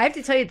 right? I have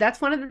to tell you, that's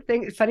one of the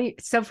things,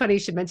 so funny you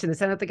should mention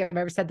this. I don't think I've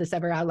ever said this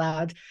ever out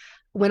loud.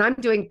 When I'm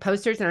doing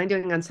posters and I'm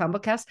doing ensemble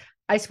casts,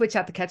 I switch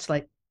out the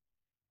catchlight.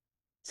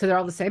 So they're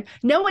all the same.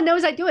 No one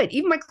knows I do it.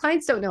 Even my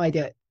clients don't know I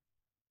do it.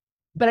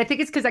 But I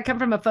think it's because I come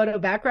from a photo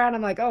background.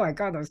 I'm like, oh my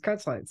God, those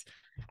catchlights.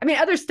 I mean,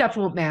 other stuff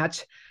won't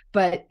match,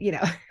 but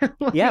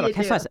but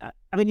catchlights.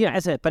 I mean,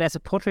 as a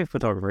portrait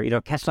photographer,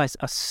 catchlights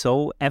are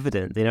so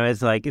evident.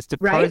 It's like it's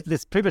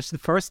pretty much the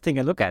first thing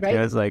I look at.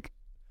 It's like,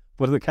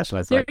 what are the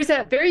catchlights like? There's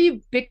a very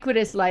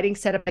ubiquitous lighting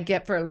setup I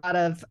get for a lot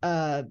of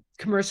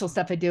commercial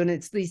stuff I do, and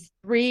it's these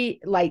 3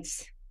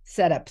 lights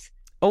setups.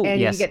 Oh, and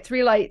yes. You get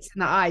 3 lights in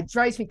the eye. It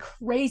drives me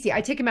crazy.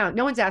 I take them out.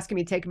 No one's asking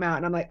me to take them out,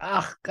 and I'm like,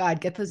 oh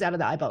God, get those out of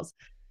the eyeballs.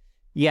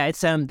 Yeah, it's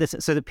so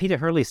the Peter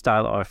Hurley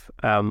style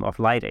of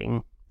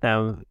lighting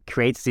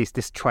creates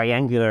this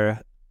triangular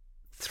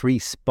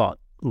 3-spot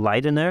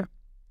light in there,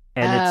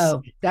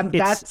 and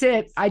that's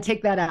it. I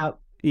take that out.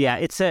 Yeah,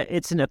 it's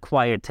an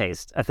acquired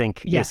taste, I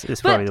think. Yes,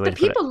 is probably the way to put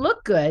it. The people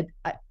look good.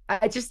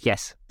 I just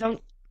don't.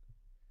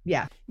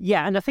 Yeah.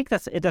 Yeah, and I think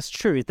that's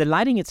true. The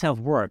lighting itself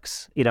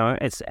works,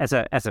 it's as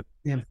a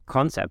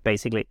concept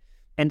basically,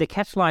 and the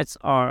catchlights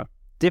are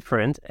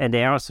different, and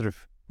they are sort of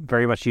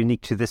very much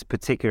unique to this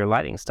particular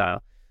lighting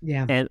style.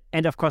 Yeah.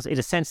 And of course, in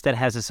a sense, that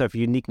has a sort of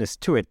uniqueness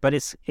to it. But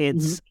it's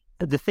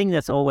the thing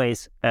that's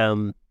always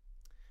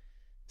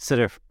sort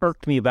of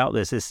irked me about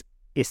this is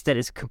that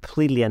it's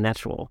completely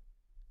unnatural.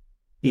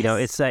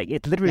 It's like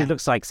it literally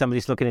looks like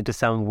somebody's looking into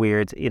some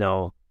weird,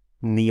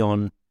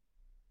 neon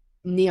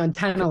neon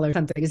tunnel or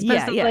something, as opposed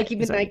Yeah, to yeah, like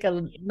even exactly. like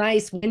a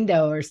nice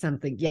window or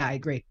something. Yeah, I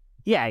agree.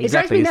 Yeah, It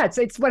drives me exactly. nuts.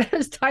 It's one of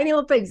those tiny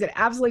little things that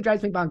absolutely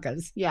drives me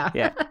bonkers. Yeah.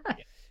 Yeah,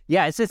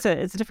 yeah. It's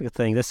a difficult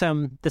thing. There's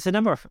a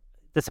number of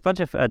there's a bunch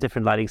of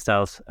different lighting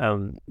styles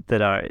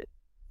that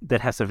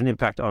have sort of an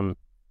impact on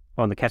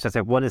the catch.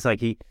 So one is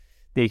like you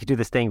could do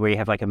this thing where you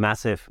have like a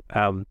massive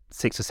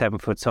 6 or 7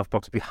 foot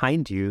softbox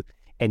behind you,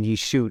 and you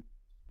shoot,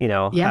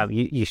 Yeah.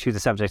 you shoot the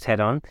subject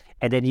head on,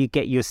 and then you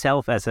get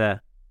yourself as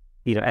a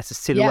as a Yeah.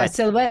 silhouette.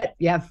 Silhouette.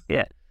 Yeah.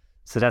 Yeah.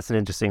 So that's an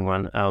interesting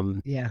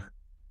one. Yeah.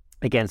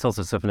 Again, it's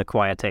also sort of an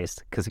acquired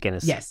taste because again,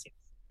 it's Yes.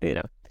 you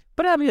know,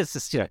 but I mean, it's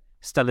just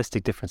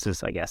stylistic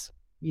differences, I guess.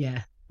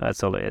 Yeah.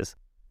 That's all it is.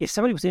 If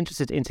somebody was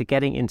interested into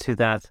getting into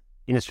that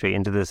industry,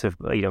 into the sort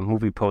of,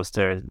 movie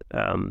poster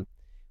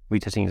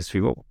retouching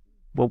industry,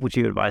 what would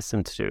you advise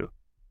them to do?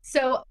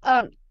 So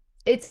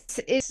it's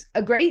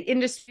a great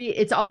industry.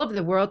 It's all over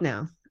the world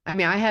now. I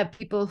mean, I have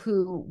people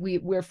who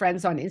we're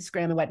friends on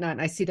Instagram and whatnot,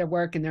 and I see their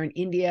work, and they're in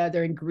India,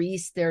 they're in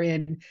Greece, they're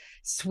in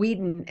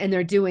Sweden, and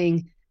they're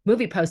doing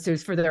movie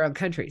posters for their own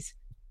countries.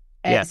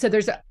 Yeah. And so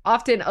there's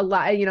often a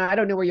lot, I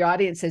don't know where your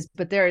audience is,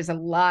 but there is a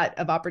lot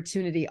of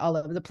opportunity all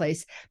over the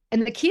place.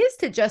 And the key is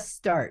to just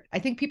start. I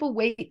think people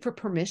wait for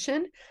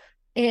permission.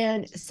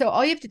 And so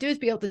all you have to do is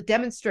be able to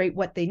demonstrate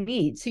what they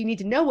need. So you need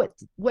to know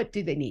what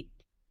do they need.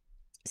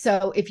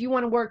 So if you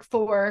want to work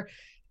for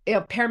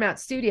Paramount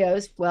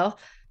Studios, well,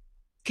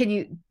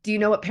 do you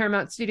know what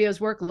Paramount Studios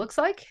work looks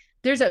like?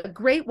 There's a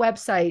great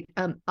website,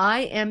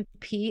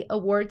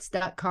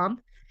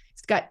 impawards.com.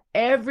 It's got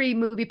every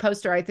movie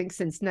poster, I think,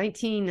 since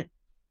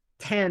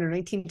 1910 or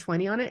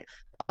 1920 on it,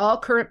 all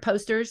current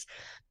posters.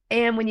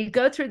 And when you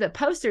go through the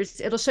posters,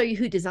 it'll show you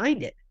who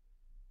designed it.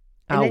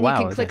 And Oh then you wow.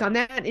 can Okay. click on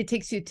that. It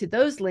takes you to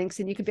those links,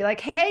 and you can be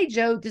like, hey,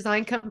 Joe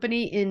Design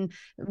Company in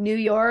New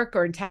York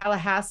or in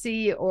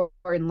Tallahassee or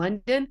in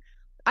London.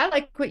 I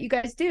like what you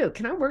guys do.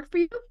 Can I work for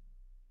you?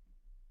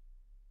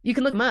 You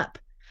can look them up.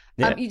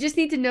 Yeah. You just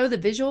need to know the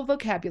visual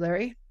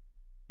vocabulary.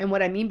 And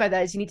what I mean by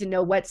that is you need to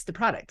know what's the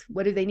product.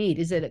 What do they need?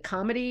 Is it a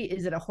comedy?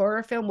 Is it a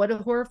horror film? What do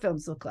horror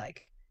films look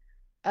like?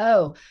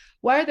 Oh,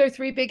 why are there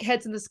three big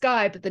heads in the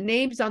sky, but the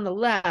name's on the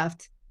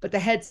left, but the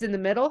head's in the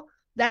middle?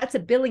 That's a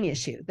billing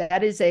issue.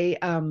 That is a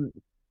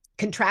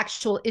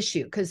contractual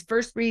issue, because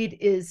first read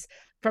is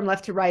from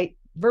left to right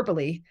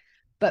verbally,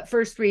 but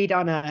first read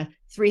on a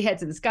three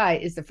heads in the sky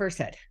is the first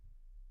head.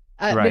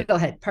 Right. Middle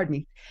head, pardon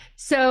me.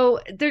 So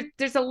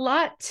there's a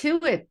lot to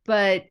it,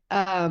 but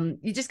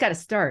you just got to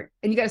start,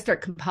 and you got to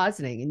start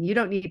compositing, and you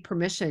don't need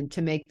permission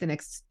to make the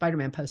next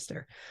Spider-Man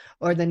poster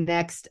or the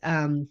next,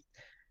 the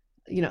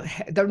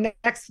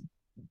next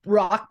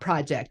rock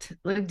project.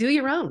 Like, do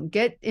your own,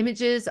 get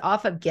images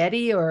off of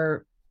Getty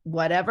or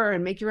whatever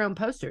and make your own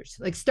posters.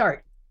 Like,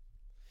 start.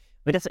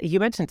 But you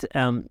mentioned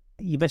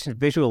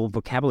visual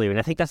vocabulary, and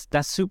I think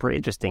that's super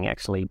interesting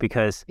actually,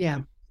 because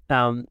Yeah.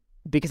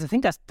 because I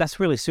think that's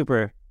really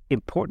super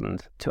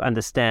important to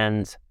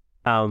understand,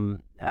 how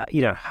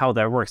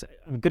that works. A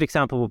good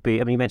example would be,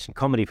 I mean, you mentioned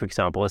comedy, for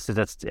example.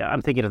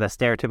 I'm thinking of that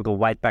stereotypical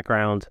white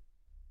background,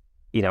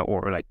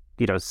 or like,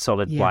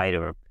 solid white,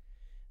 or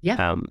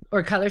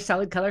or color,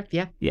 solid color.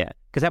 Yeah.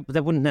 because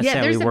that wouldn't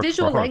necessarily there's a work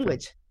visual for horror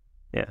language.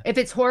 film. If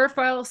it's horror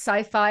file,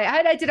 sci-fi,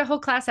 I did a whole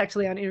class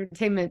actually on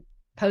entertainment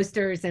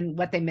posters and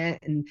what they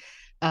meant, and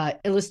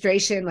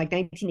illustration, like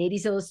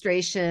 1980s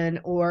illustration,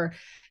 or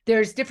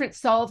there's different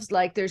solves,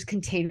 like there's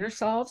container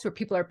solves where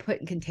people are put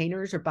in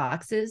containers or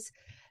boxes.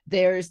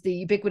 There's the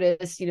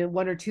ubiquitous,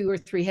 one or two or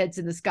three heads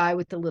in the sky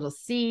with the little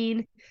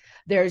scene.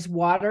 There's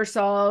water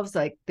solves,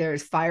 like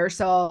there's fire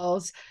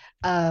solves.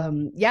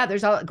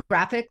 There's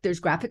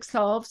graphic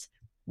solves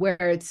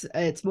where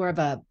it's more of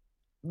a,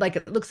 like,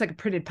 it looks like a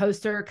printed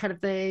poster kind of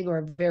thing,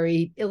 or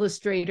very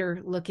illustrator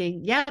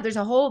looking. Yeah, there's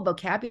a whole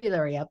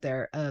vocabulary out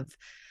there of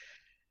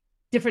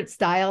different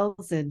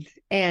styles, and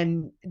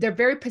they're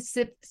very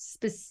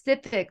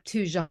specific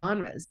to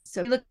genres.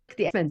 So look at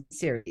the X-Men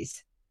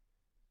series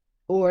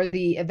or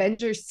the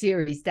Avengers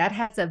series, that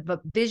has a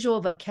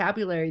visual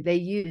vocabulary they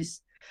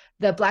use.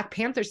 The Black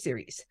Panther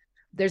series,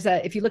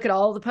 if you look at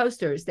all the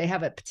posters, they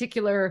have a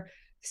particular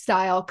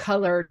style,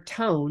 color,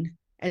 tone,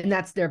 and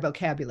that's their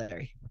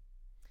vocabulary.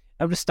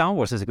 Star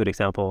Wars is a good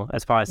example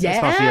as far as the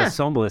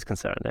ensemble is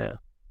concerned. Yeah,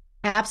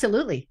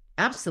 absolutely.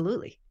 It's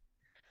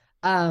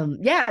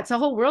a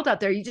whole world out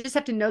there. You just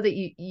have to know that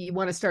you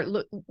want to start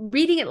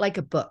reading it like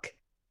a book,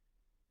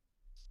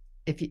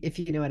 if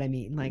you know what I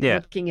mean. Like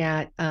looking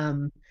at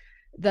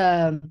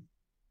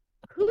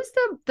who's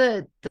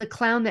the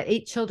clown that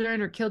ate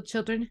children or killed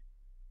children?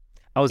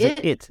 Oh, is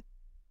it?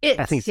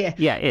 I think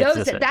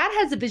that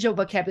has a visual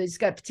vocabulary. It's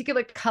got a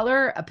particular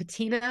color, a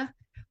patina.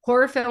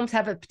 Horror films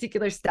have a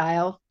particular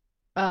style.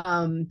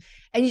 And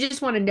you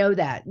just want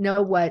to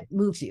know what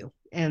moves you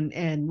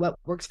and what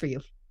works for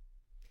you.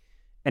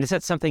 And is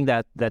that something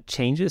that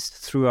changes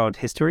throughout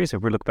history? So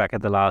if we look back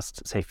at the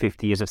last, say,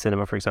 50 years of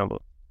cinema, for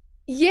example.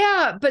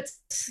 Yeah, but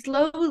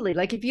slowly.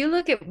 Like, if you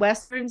look at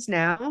Westerns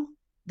now,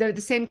 they're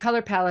the same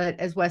color palette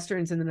as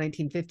Westerns in the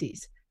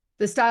 1950s.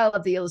 The style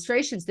of the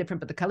illustration is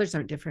different, but the colors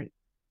aren't different.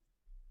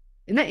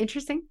 Isn't that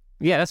interesting?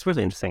 Yeah, that's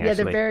really interesting, Yeah,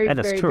 they're actually. very, And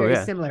that's very, true, very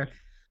yeah. similar.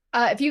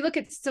 If you look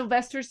at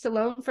Sylvester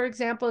Stallone, for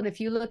example, and if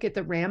you look at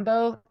the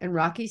Rambo and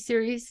Rocky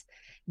series,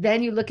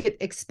 then you look at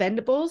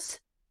Expendables,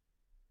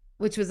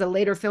 which was a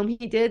later film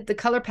he did, the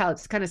color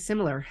palette's kind of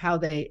similar, how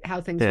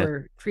things Yeah.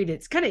 were treated.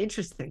 It's kind of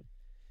interesting.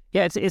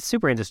 Yeah, it's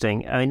super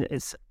interesting. I mean,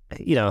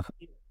 you know,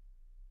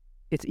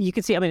 it's you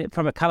can see. I mean,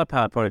 from a color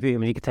palette point of view, I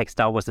mean, you could take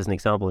Star Wars as an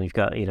example. You've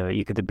got,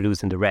 you get the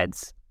blues and the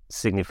reds Oh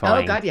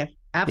signifying, God, yeah,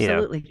 you know,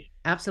 absolutely,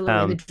 absolutely.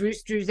 And the um,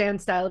 Druzan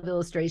style of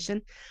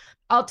illustration.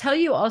 I'll tell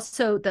you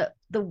also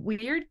the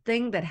weird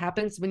thing that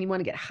happens when you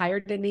want to get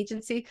hired in an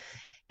agency.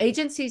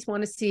 Agencies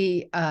want to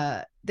see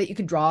that you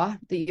can draw,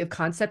 that you have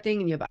concepting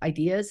and you have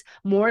ideas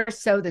more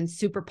so than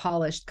super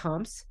polished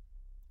comps.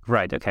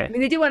 right, I okay,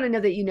 mean, they do want to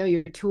know that you know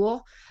your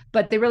tool,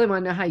 but they really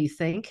want to know how you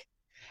think.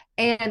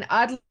 And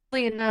oddly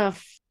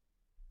enough,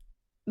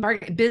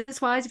 market business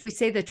wise, if we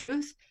say the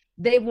truth,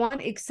 they want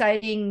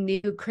exciting,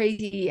 new,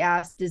 crazy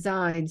ass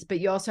designs, but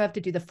you also have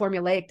to do the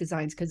formulaic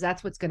designs because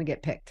that's what's going to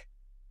get picked.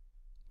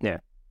 yeah.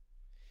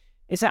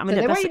 Is that? I So mean,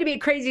 they want that's. you to be a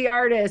crazy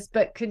artist,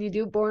 but can you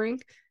do boring?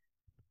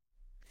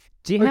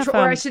 Do you have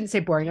Or I shouldn't say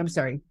boring. I'm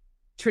sorry,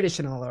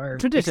 traditional or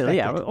traditional?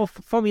 Yeah, expected. or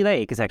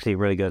formulaic is actually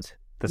really good.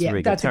 That's a Yeah,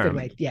 really good that's a good term.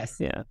 way. Yes,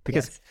 Yeah,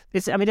 because yes,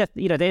 it's. I mean,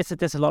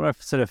 there's a lot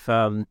of sort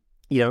of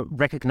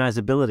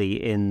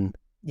recognizability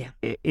yeah,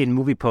 in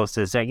movie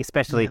posters, like,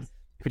 especially yeah,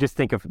 if you just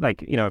think of,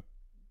 like,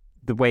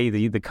 the way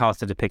the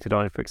cast are depicted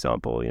on it, for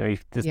example. yeah,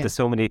 There's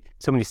so many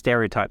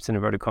stereotypes in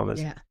inverted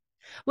commas. yeah.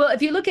 Well,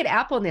 if you look at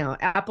Apple now,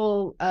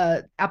 Apple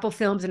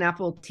Films and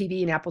Apple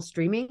TV and Apple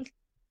Streaming,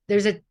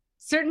 there's a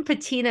certain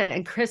patina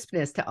and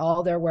crispness to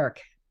all their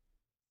work.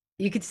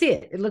 You can see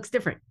it. It looks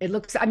different.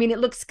 I mean, it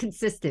looks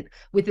consistent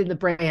within the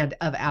brand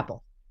of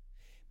Apple.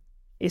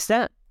 Is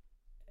that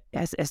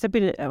has there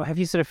been? Have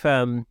you sort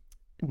of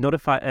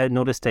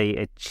noticed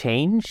a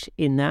change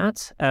in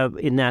that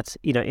in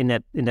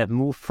that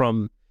move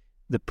from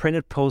the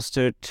printed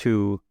poster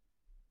to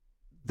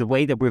the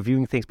way that we're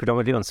viewing things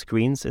predominantly on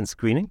screens and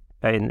screening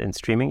and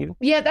streaming even?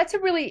 Yeah, that's a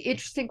really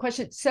interesting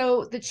question.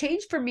 So the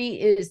change for me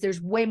is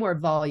there's way more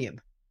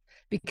volume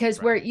because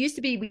Right. where it used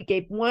to be, we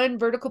gave one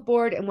vertical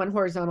board and one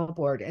horizontal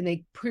board, and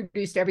they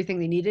produced everything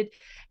they needed.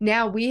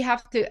 Now we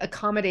have to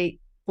accommodate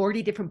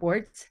 40 different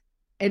boards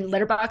and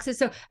letterboxes.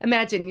 So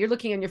imagine you're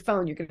looking on your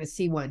phone, you're going to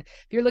see one.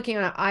 If you're looking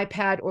on an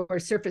iPad or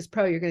a Surface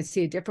Pro, you're going to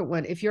see a different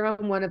one. If you're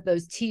on one of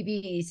those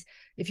TVs,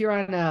 if you're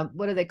on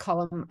what do they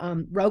call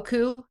them?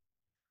 Roku,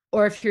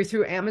 or if you're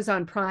through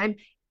Amazon Prime,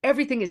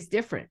 everything is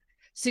different.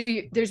 So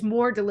there's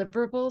more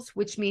deliverables,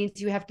 which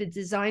means you have to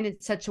design in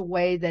such a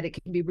way that it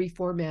can be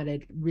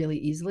reformatted really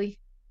easily.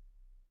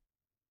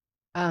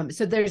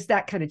 So there's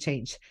that kind of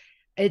change.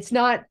 It's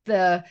not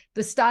the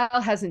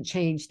style hasn't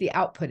changed, the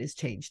output has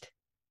changed.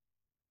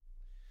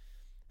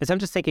 As I'm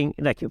just thinking,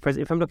 like,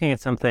 if I'm looking at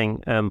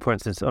something, for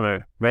instance, on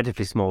a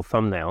relatively small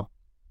thumbnail,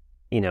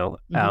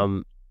 Mm-hmm.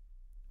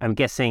 I'm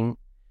guessing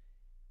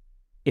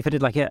if I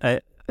did like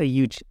a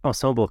huge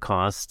ensemble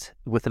cast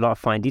with a lot of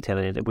fine detail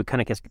in it, it would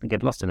kind of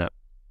get lost in it.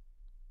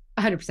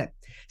 100%.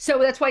 So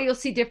that's why you'll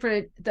see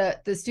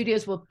the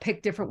studios will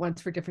pick different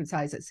ones for different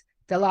sizes.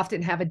 They'll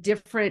often have a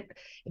different,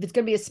 if it's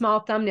going to be a small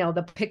thumbnail,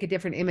 they'll pick a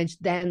different image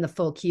than the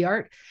full key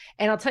art.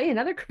 And I'll tell you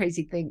another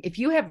crazy thing. If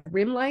you have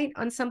rim light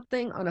on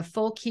something on a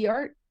full key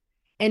art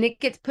and it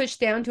gets pushed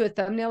down to a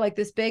thumbnail like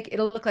this big,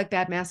 it'll look like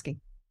bad masking.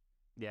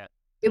 Yeah.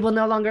 It will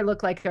no longer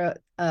look like a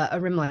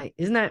rim light.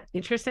 Isn't that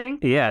interesting?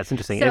 Yeah, it's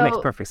interesting. It makes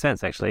So perfect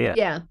sense, actually. Yeah.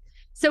 yeah.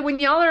 So when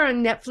y'all are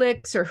on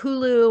Netflix or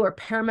Hulu or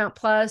Paramount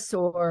Plus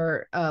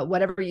or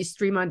whatever you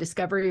stream on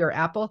Discovery or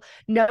Apple,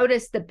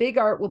 notice the big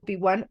art will be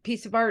one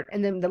piece of art,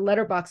 and then the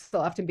letterbox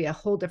will often be a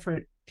whole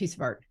different piece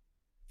of art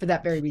for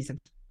that very reason.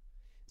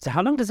 So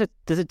how long does it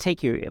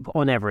take you,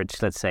 on average,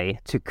 let's say,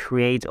 to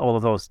create all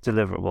of those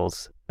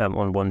deliverables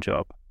on one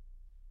job?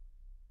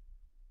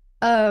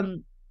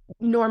 Um,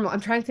 Normal. I'm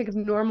trying to think of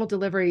normal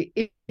delivery.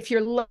 If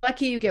you're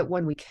lucky, you get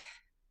 1 week.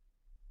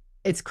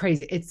 It's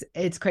crazy.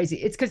 It's crazy.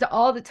 It's because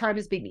all the time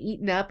is being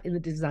eaten up in the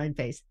design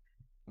phase.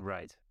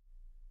 Right.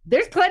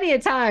 There's plenty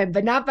of time,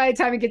 but not by the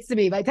time it gets to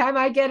me. By the time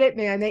I get it,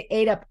 man, they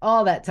ate up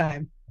all that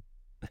time.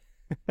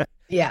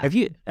 Yeah. Have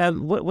you?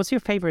 What's your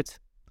favorite?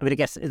 I mean, I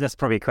guess that's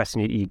probably a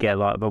question you get a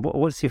lot. But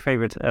what's your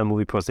favorite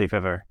movie poster you've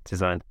ever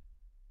designed?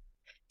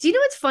 Do you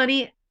know what's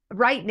funny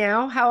right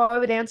now? How I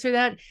would answer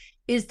that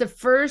is the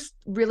first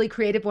really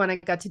creative one I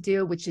got to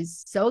do, which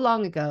is so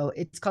long ago.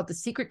 It's called The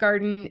Secret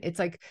Garden. It's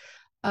like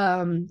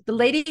the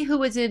lady who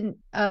was in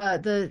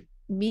the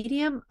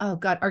Medium. Oh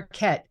God,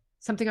 Arquette,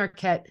 something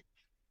Arquette.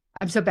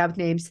 I'm so bad with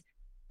names.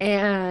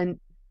 And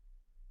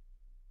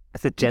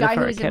Is it the guy Jennifer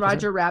who was in Arquette? Is it?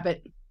 Roger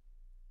Rabbit.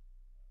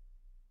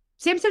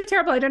 See, I'm so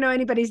terrible. I don't know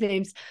anybody's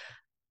names.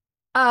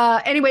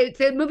 Anyway,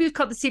 the movie was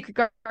called The Secret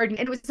Garden,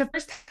 and it was the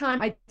first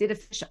time I did a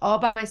fish all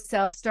by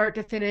myself, start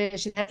to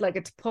finish. It had like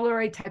a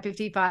Polaroid Type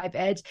 55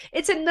 edge.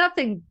 It's a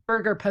nothing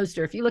burger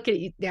poster. If you look at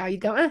it now, you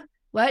go,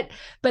 what?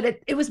 But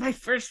it was my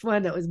first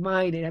one that was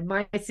mine, and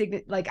my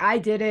signature, like I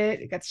did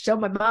it. I got to show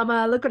my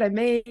mama, look what I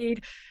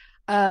made.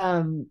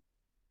 Yeah.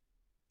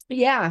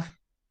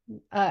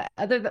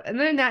 Other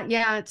than that,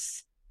 yeah,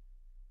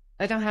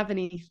 I don't have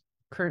any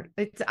current.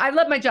 I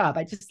love my job.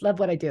 I just love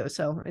what I do,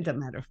 so it doesn't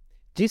matter.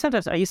 Are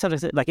you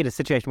sometimes like in a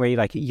situation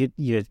where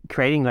you're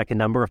creating like a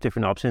number of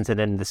different options, and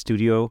then the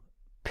studio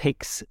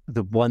picks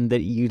the one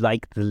that you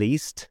like the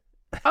least?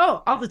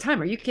 Oh, all the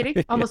time. Are you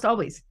kidding? Almost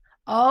always.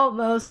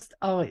 Almost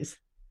always.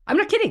 I'm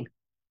not kidding.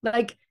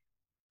 Like,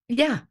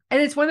 yeah. And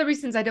it's one of the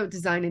reasons I don't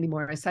design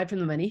anymore, aside from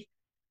the money,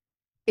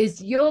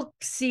 is you'll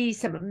see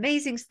some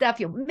amazing stuff.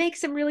 You'll make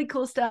some really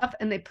cool stuff,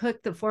 and they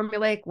put the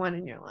formulaic one,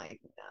 and you're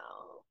like,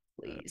 no,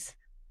 please.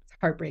 It's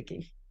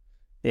heartbreaking.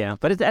 Yeah,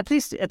 but at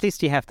least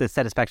you have the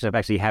satisfaction of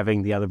actually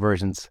having the other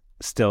versions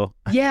still.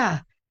 Yeah.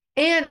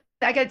 And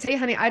I got to tell you,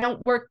 honey, I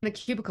don't work in a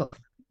cubicle.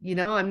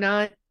 I'm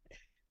not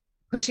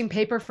pushing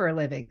paper for a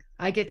living.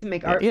 I get to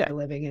make art for a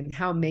living. And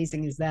how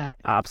amazing is that?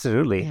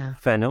 Absolutely. Yeah.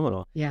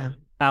 Phenomenal. Yeah.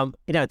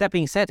 That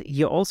being said,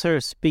 you're also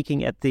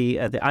speaking at the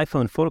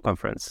iPhone photo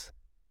conference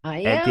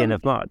at the end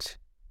of March.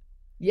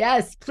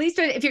 Yes. Please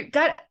do it. If you're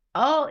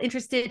all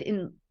interested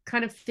in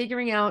kind of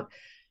figuring out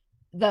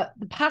the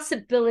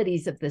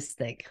possibilities of this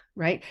thing,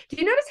 right? Do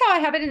you notice how I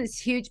have it in this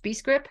huge B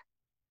script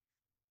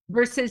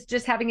versus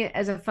just having it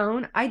as a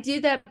phone? I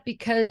do that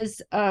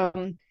because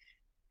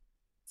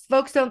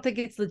folks don't think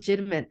it's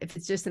legitimate if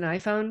it's just an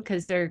iPhone,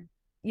 because their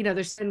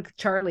son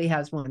Charlie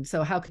has one.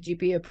 So how could you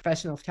be a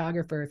professional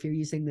photographer if you're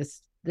using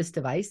this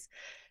device?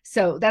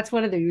 So that's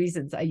one of the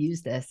reasons I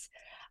use this.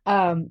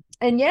 And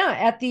yeah,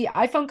 at the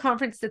iPhone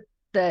conference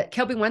that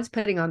Kelby One's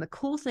putting on, the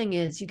cool thing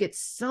is you get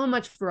so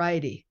much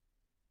variety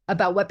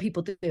about what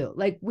people do.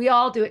 Like, we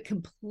all do it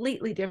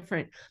completely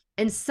different,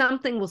 and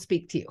something will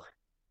speak to you.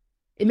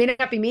 It may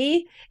not be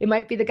me. It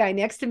might be the guy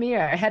next to me or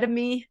ahead of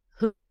me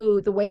who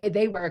the way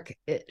they work,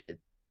 it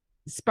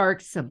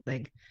sparks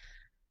something.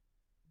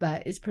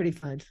 But it's pretty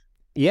fun.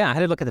 Yeah, I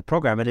had a look at the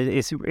program, and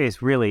it's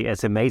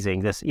amazing.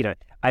 This,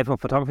 iPhone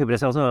photography, but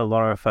there's also a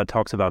lot of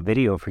talks about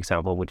video, for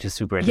example, which is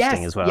super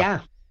interesting as well.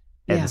 Yeah.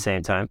 At the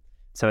same time.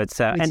 So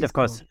it's and of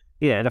course,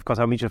 cool. And of course,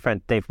 our mutual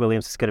friend Dave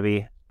Williams is going to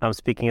be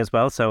speaking as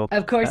well. So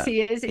of course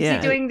he is. Is he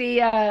doing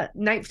the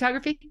night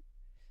photography?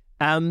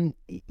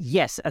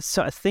 Yes.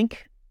 So I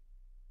think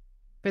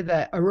for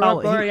the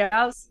Aurora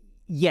Borealis.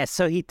 Yes.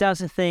 So he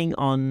does a thing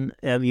on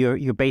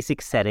your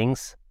basic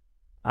settings,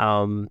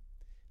 how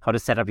to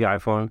set up your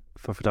iPhone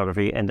for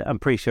photography, and I'm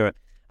pretty sure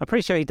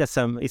he does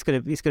some. He's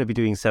gonna be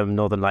doing some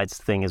Northern Lights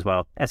thing as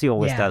well, as he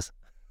always does.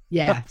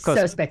 Yeah,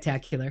 so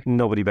spectacular.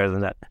 Nobody better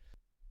than that.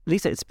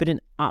 Lisa, it's been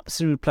an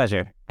absolute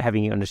pleasure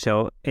having you on the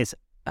show. It's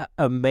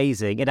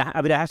amazing. And I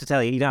have to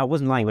tell you, I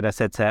wasn't lying when I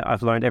said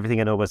I've learned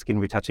everything I know about skin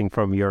retouching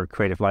from your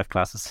creative life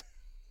classes.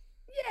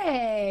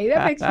 Yay,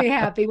 that makes me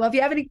happy. Well, if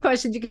you have any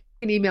questions, you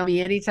can email me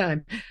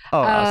anytime.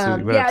 Oh,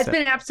 absolutely. Yeah, it's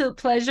been an absolute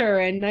pleasure,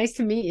 and nice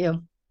to meet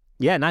you.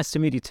 Yeah, nice to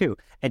meet you too.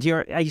 And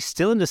are you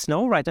still in the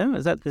snow right now?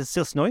 Is it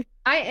still snowy?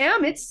 I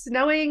am. It's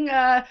snowing.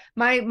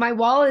 My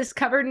wall is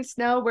covered in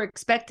snow. We're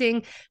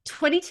expecting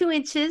 22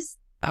 inches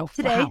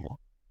today.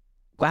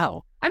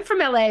 Wow. I'm from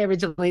LA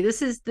originally.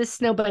 This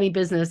snow bunny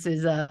business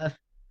is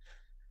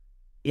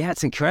yeah,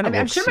 it's incredible.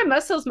 I'm sure my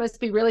muscles must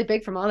be really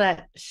big from all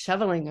that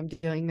shoveling I'm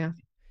doing now.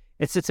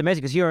 It's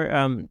amazing because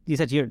you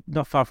said you're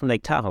not far from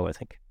Lake Tahoe, I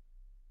think.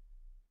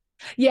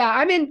 Yeah,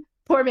 I'm in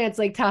poor man's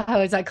Lake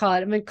Tahoe, as I call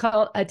it. I'm in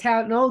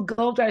an old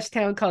gold rush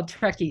town called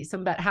Truckee. So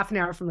I'm about half an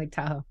hour from Lake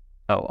Tahoe.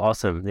 Oh,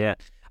 awesome. Yeah.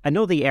 I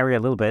know the area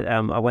a little bit.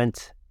 I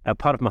went,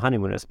 part of my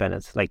honeymoon I spent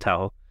at Lake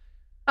Tahoe.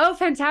 Oh,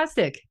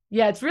 fantastic.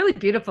 Yeah, it's really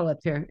beautiful up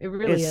here. It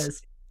really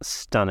is.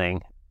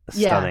 Stunning.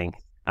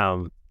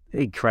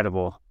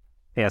 Incredible.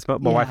 Yes, my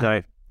wife and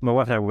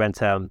I went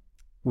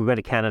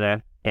to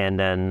Canada, and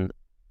then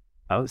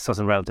I saw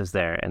some relatives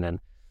there, and then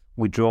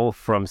we drove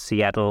from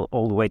Seattle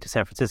all the way to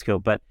San Francisco,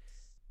 but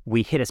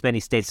we hit as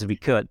many states as we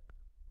could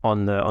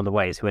on the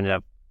way. So we ended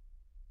up.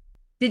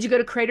 Did you go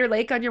to Crater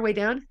Lake on your way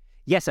down?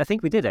 Yes, I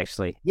think we did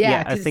actually.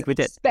 Yeah, I think we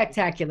did.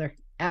 Spectacular.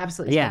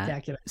 Absolutely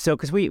spectacular. So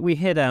because we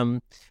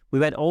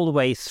went all the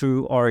way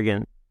through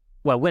Oregon,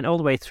 went all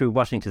the way through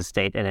Washington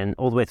State, and then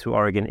all the way through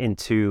Oregon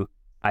into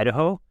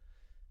Idaho.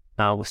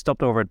 We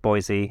stopped over at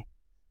Boise,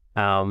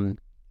 and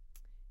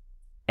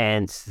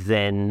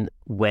then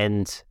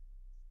went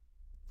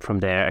from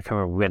there. I can't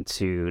remember. We went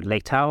to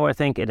Lake Tahoe, I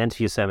think, and then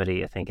to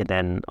Yosemite, I think, and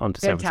then on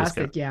to San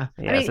Francisco. Yeah.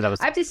 I mean, so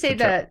I have to say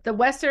that the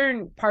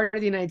western part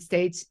of the United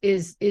States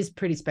is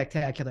pretty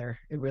spectacular.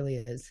 It really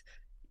is.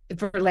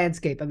 For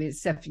landscape, I mean,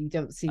 it's stuff you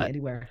don't see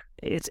anywhere.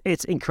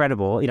 It's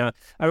incredible. I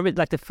remember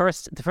like the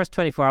first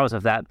 24 hours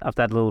of that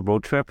little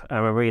road trip. I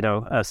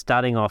remember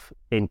starting off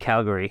in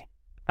Calgary,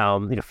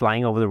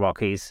 flying over the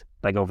Rockies,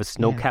 like over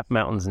snow-capped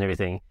mountains and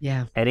everything.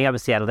 Yeah. Ending up in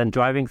Seattle, then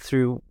driving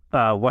through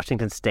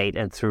Washington State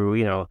and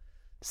through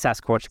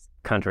Sasquatch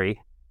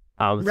country,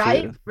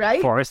 right,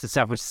 forest and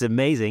stuff, which is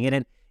amazing.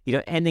 And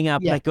then ending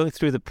up like going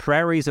through the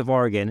prairies of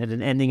Oregon, and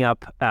then ending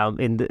up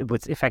in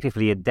what's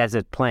effectively a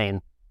desert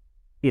plain.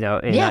 In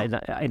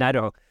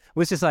Idaho. It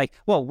was just like,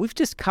 well, we've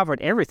just covered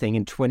everything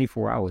in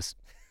 24 hours.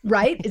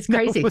 Right? It's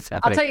crazy. What's I'll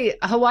happening? tell you,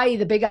 Hawaii,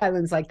 the big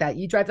island's like that.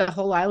 You drive the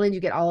whole island, you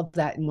get all of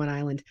that in one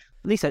island.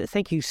 Lisa,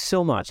 thank you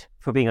so much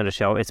for being on the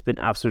show. It's been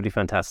absolutely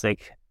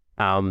fantastic.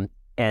 And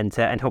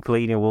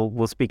hopefully,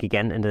 we'll speak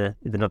again in the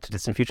not too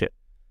distant future.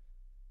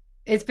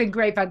 It's been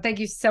great fun. Thank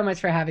you so much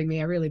for having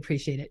me. I really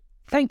appreciate it.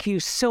 Thank you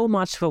so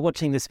much for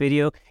watching this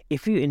video.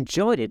 If you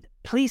enjoyed it,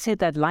 please hit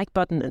that like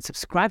button and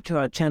subscribe to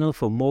our channel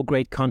for more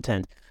great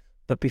content.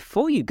 But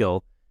before you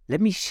go,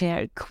 let me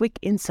share a quick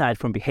insight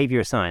from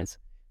behavior science.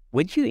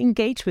 When you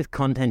engage with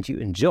content you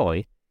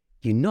enjoy,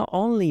 you not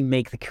only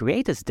make the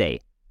creator's day,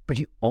 but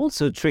you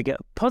also trigger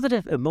a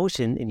positive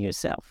emotion in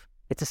yourself.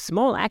 It's a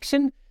small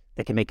action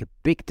that can make a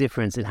big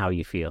difference in how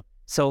you feel.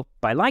 So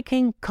by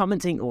liking,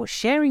 commenting, or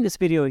sharing this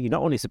video, you're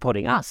not only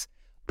supporting us,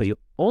 but you're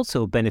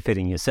also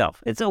benefiting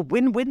yourself. It's a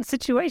win-win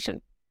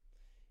situation.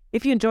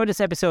 If you enjoyed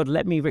this episode,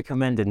 let me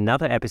recommend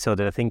another episode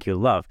that I think you'll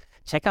love.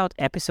 Check out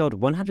episode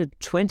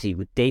 120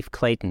 with Dave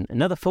Clayton,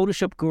 another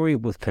Photoshop guru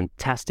with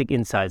fantastic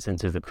insights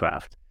into the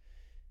craft.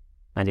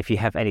 And if you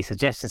have any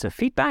suggestions or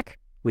feedback,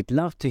 we'd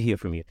love to hear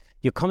from you.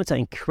 Your comments are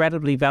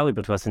incredibly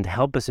valuable to us and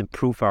help us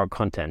improve our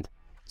content.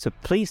 So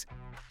please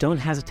don't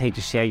hesitate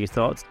to share your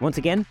thoughts. Once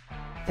again,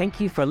 thank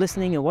you for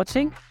listening and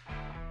watching.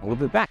 And we'll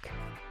be back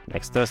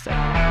next Thursday.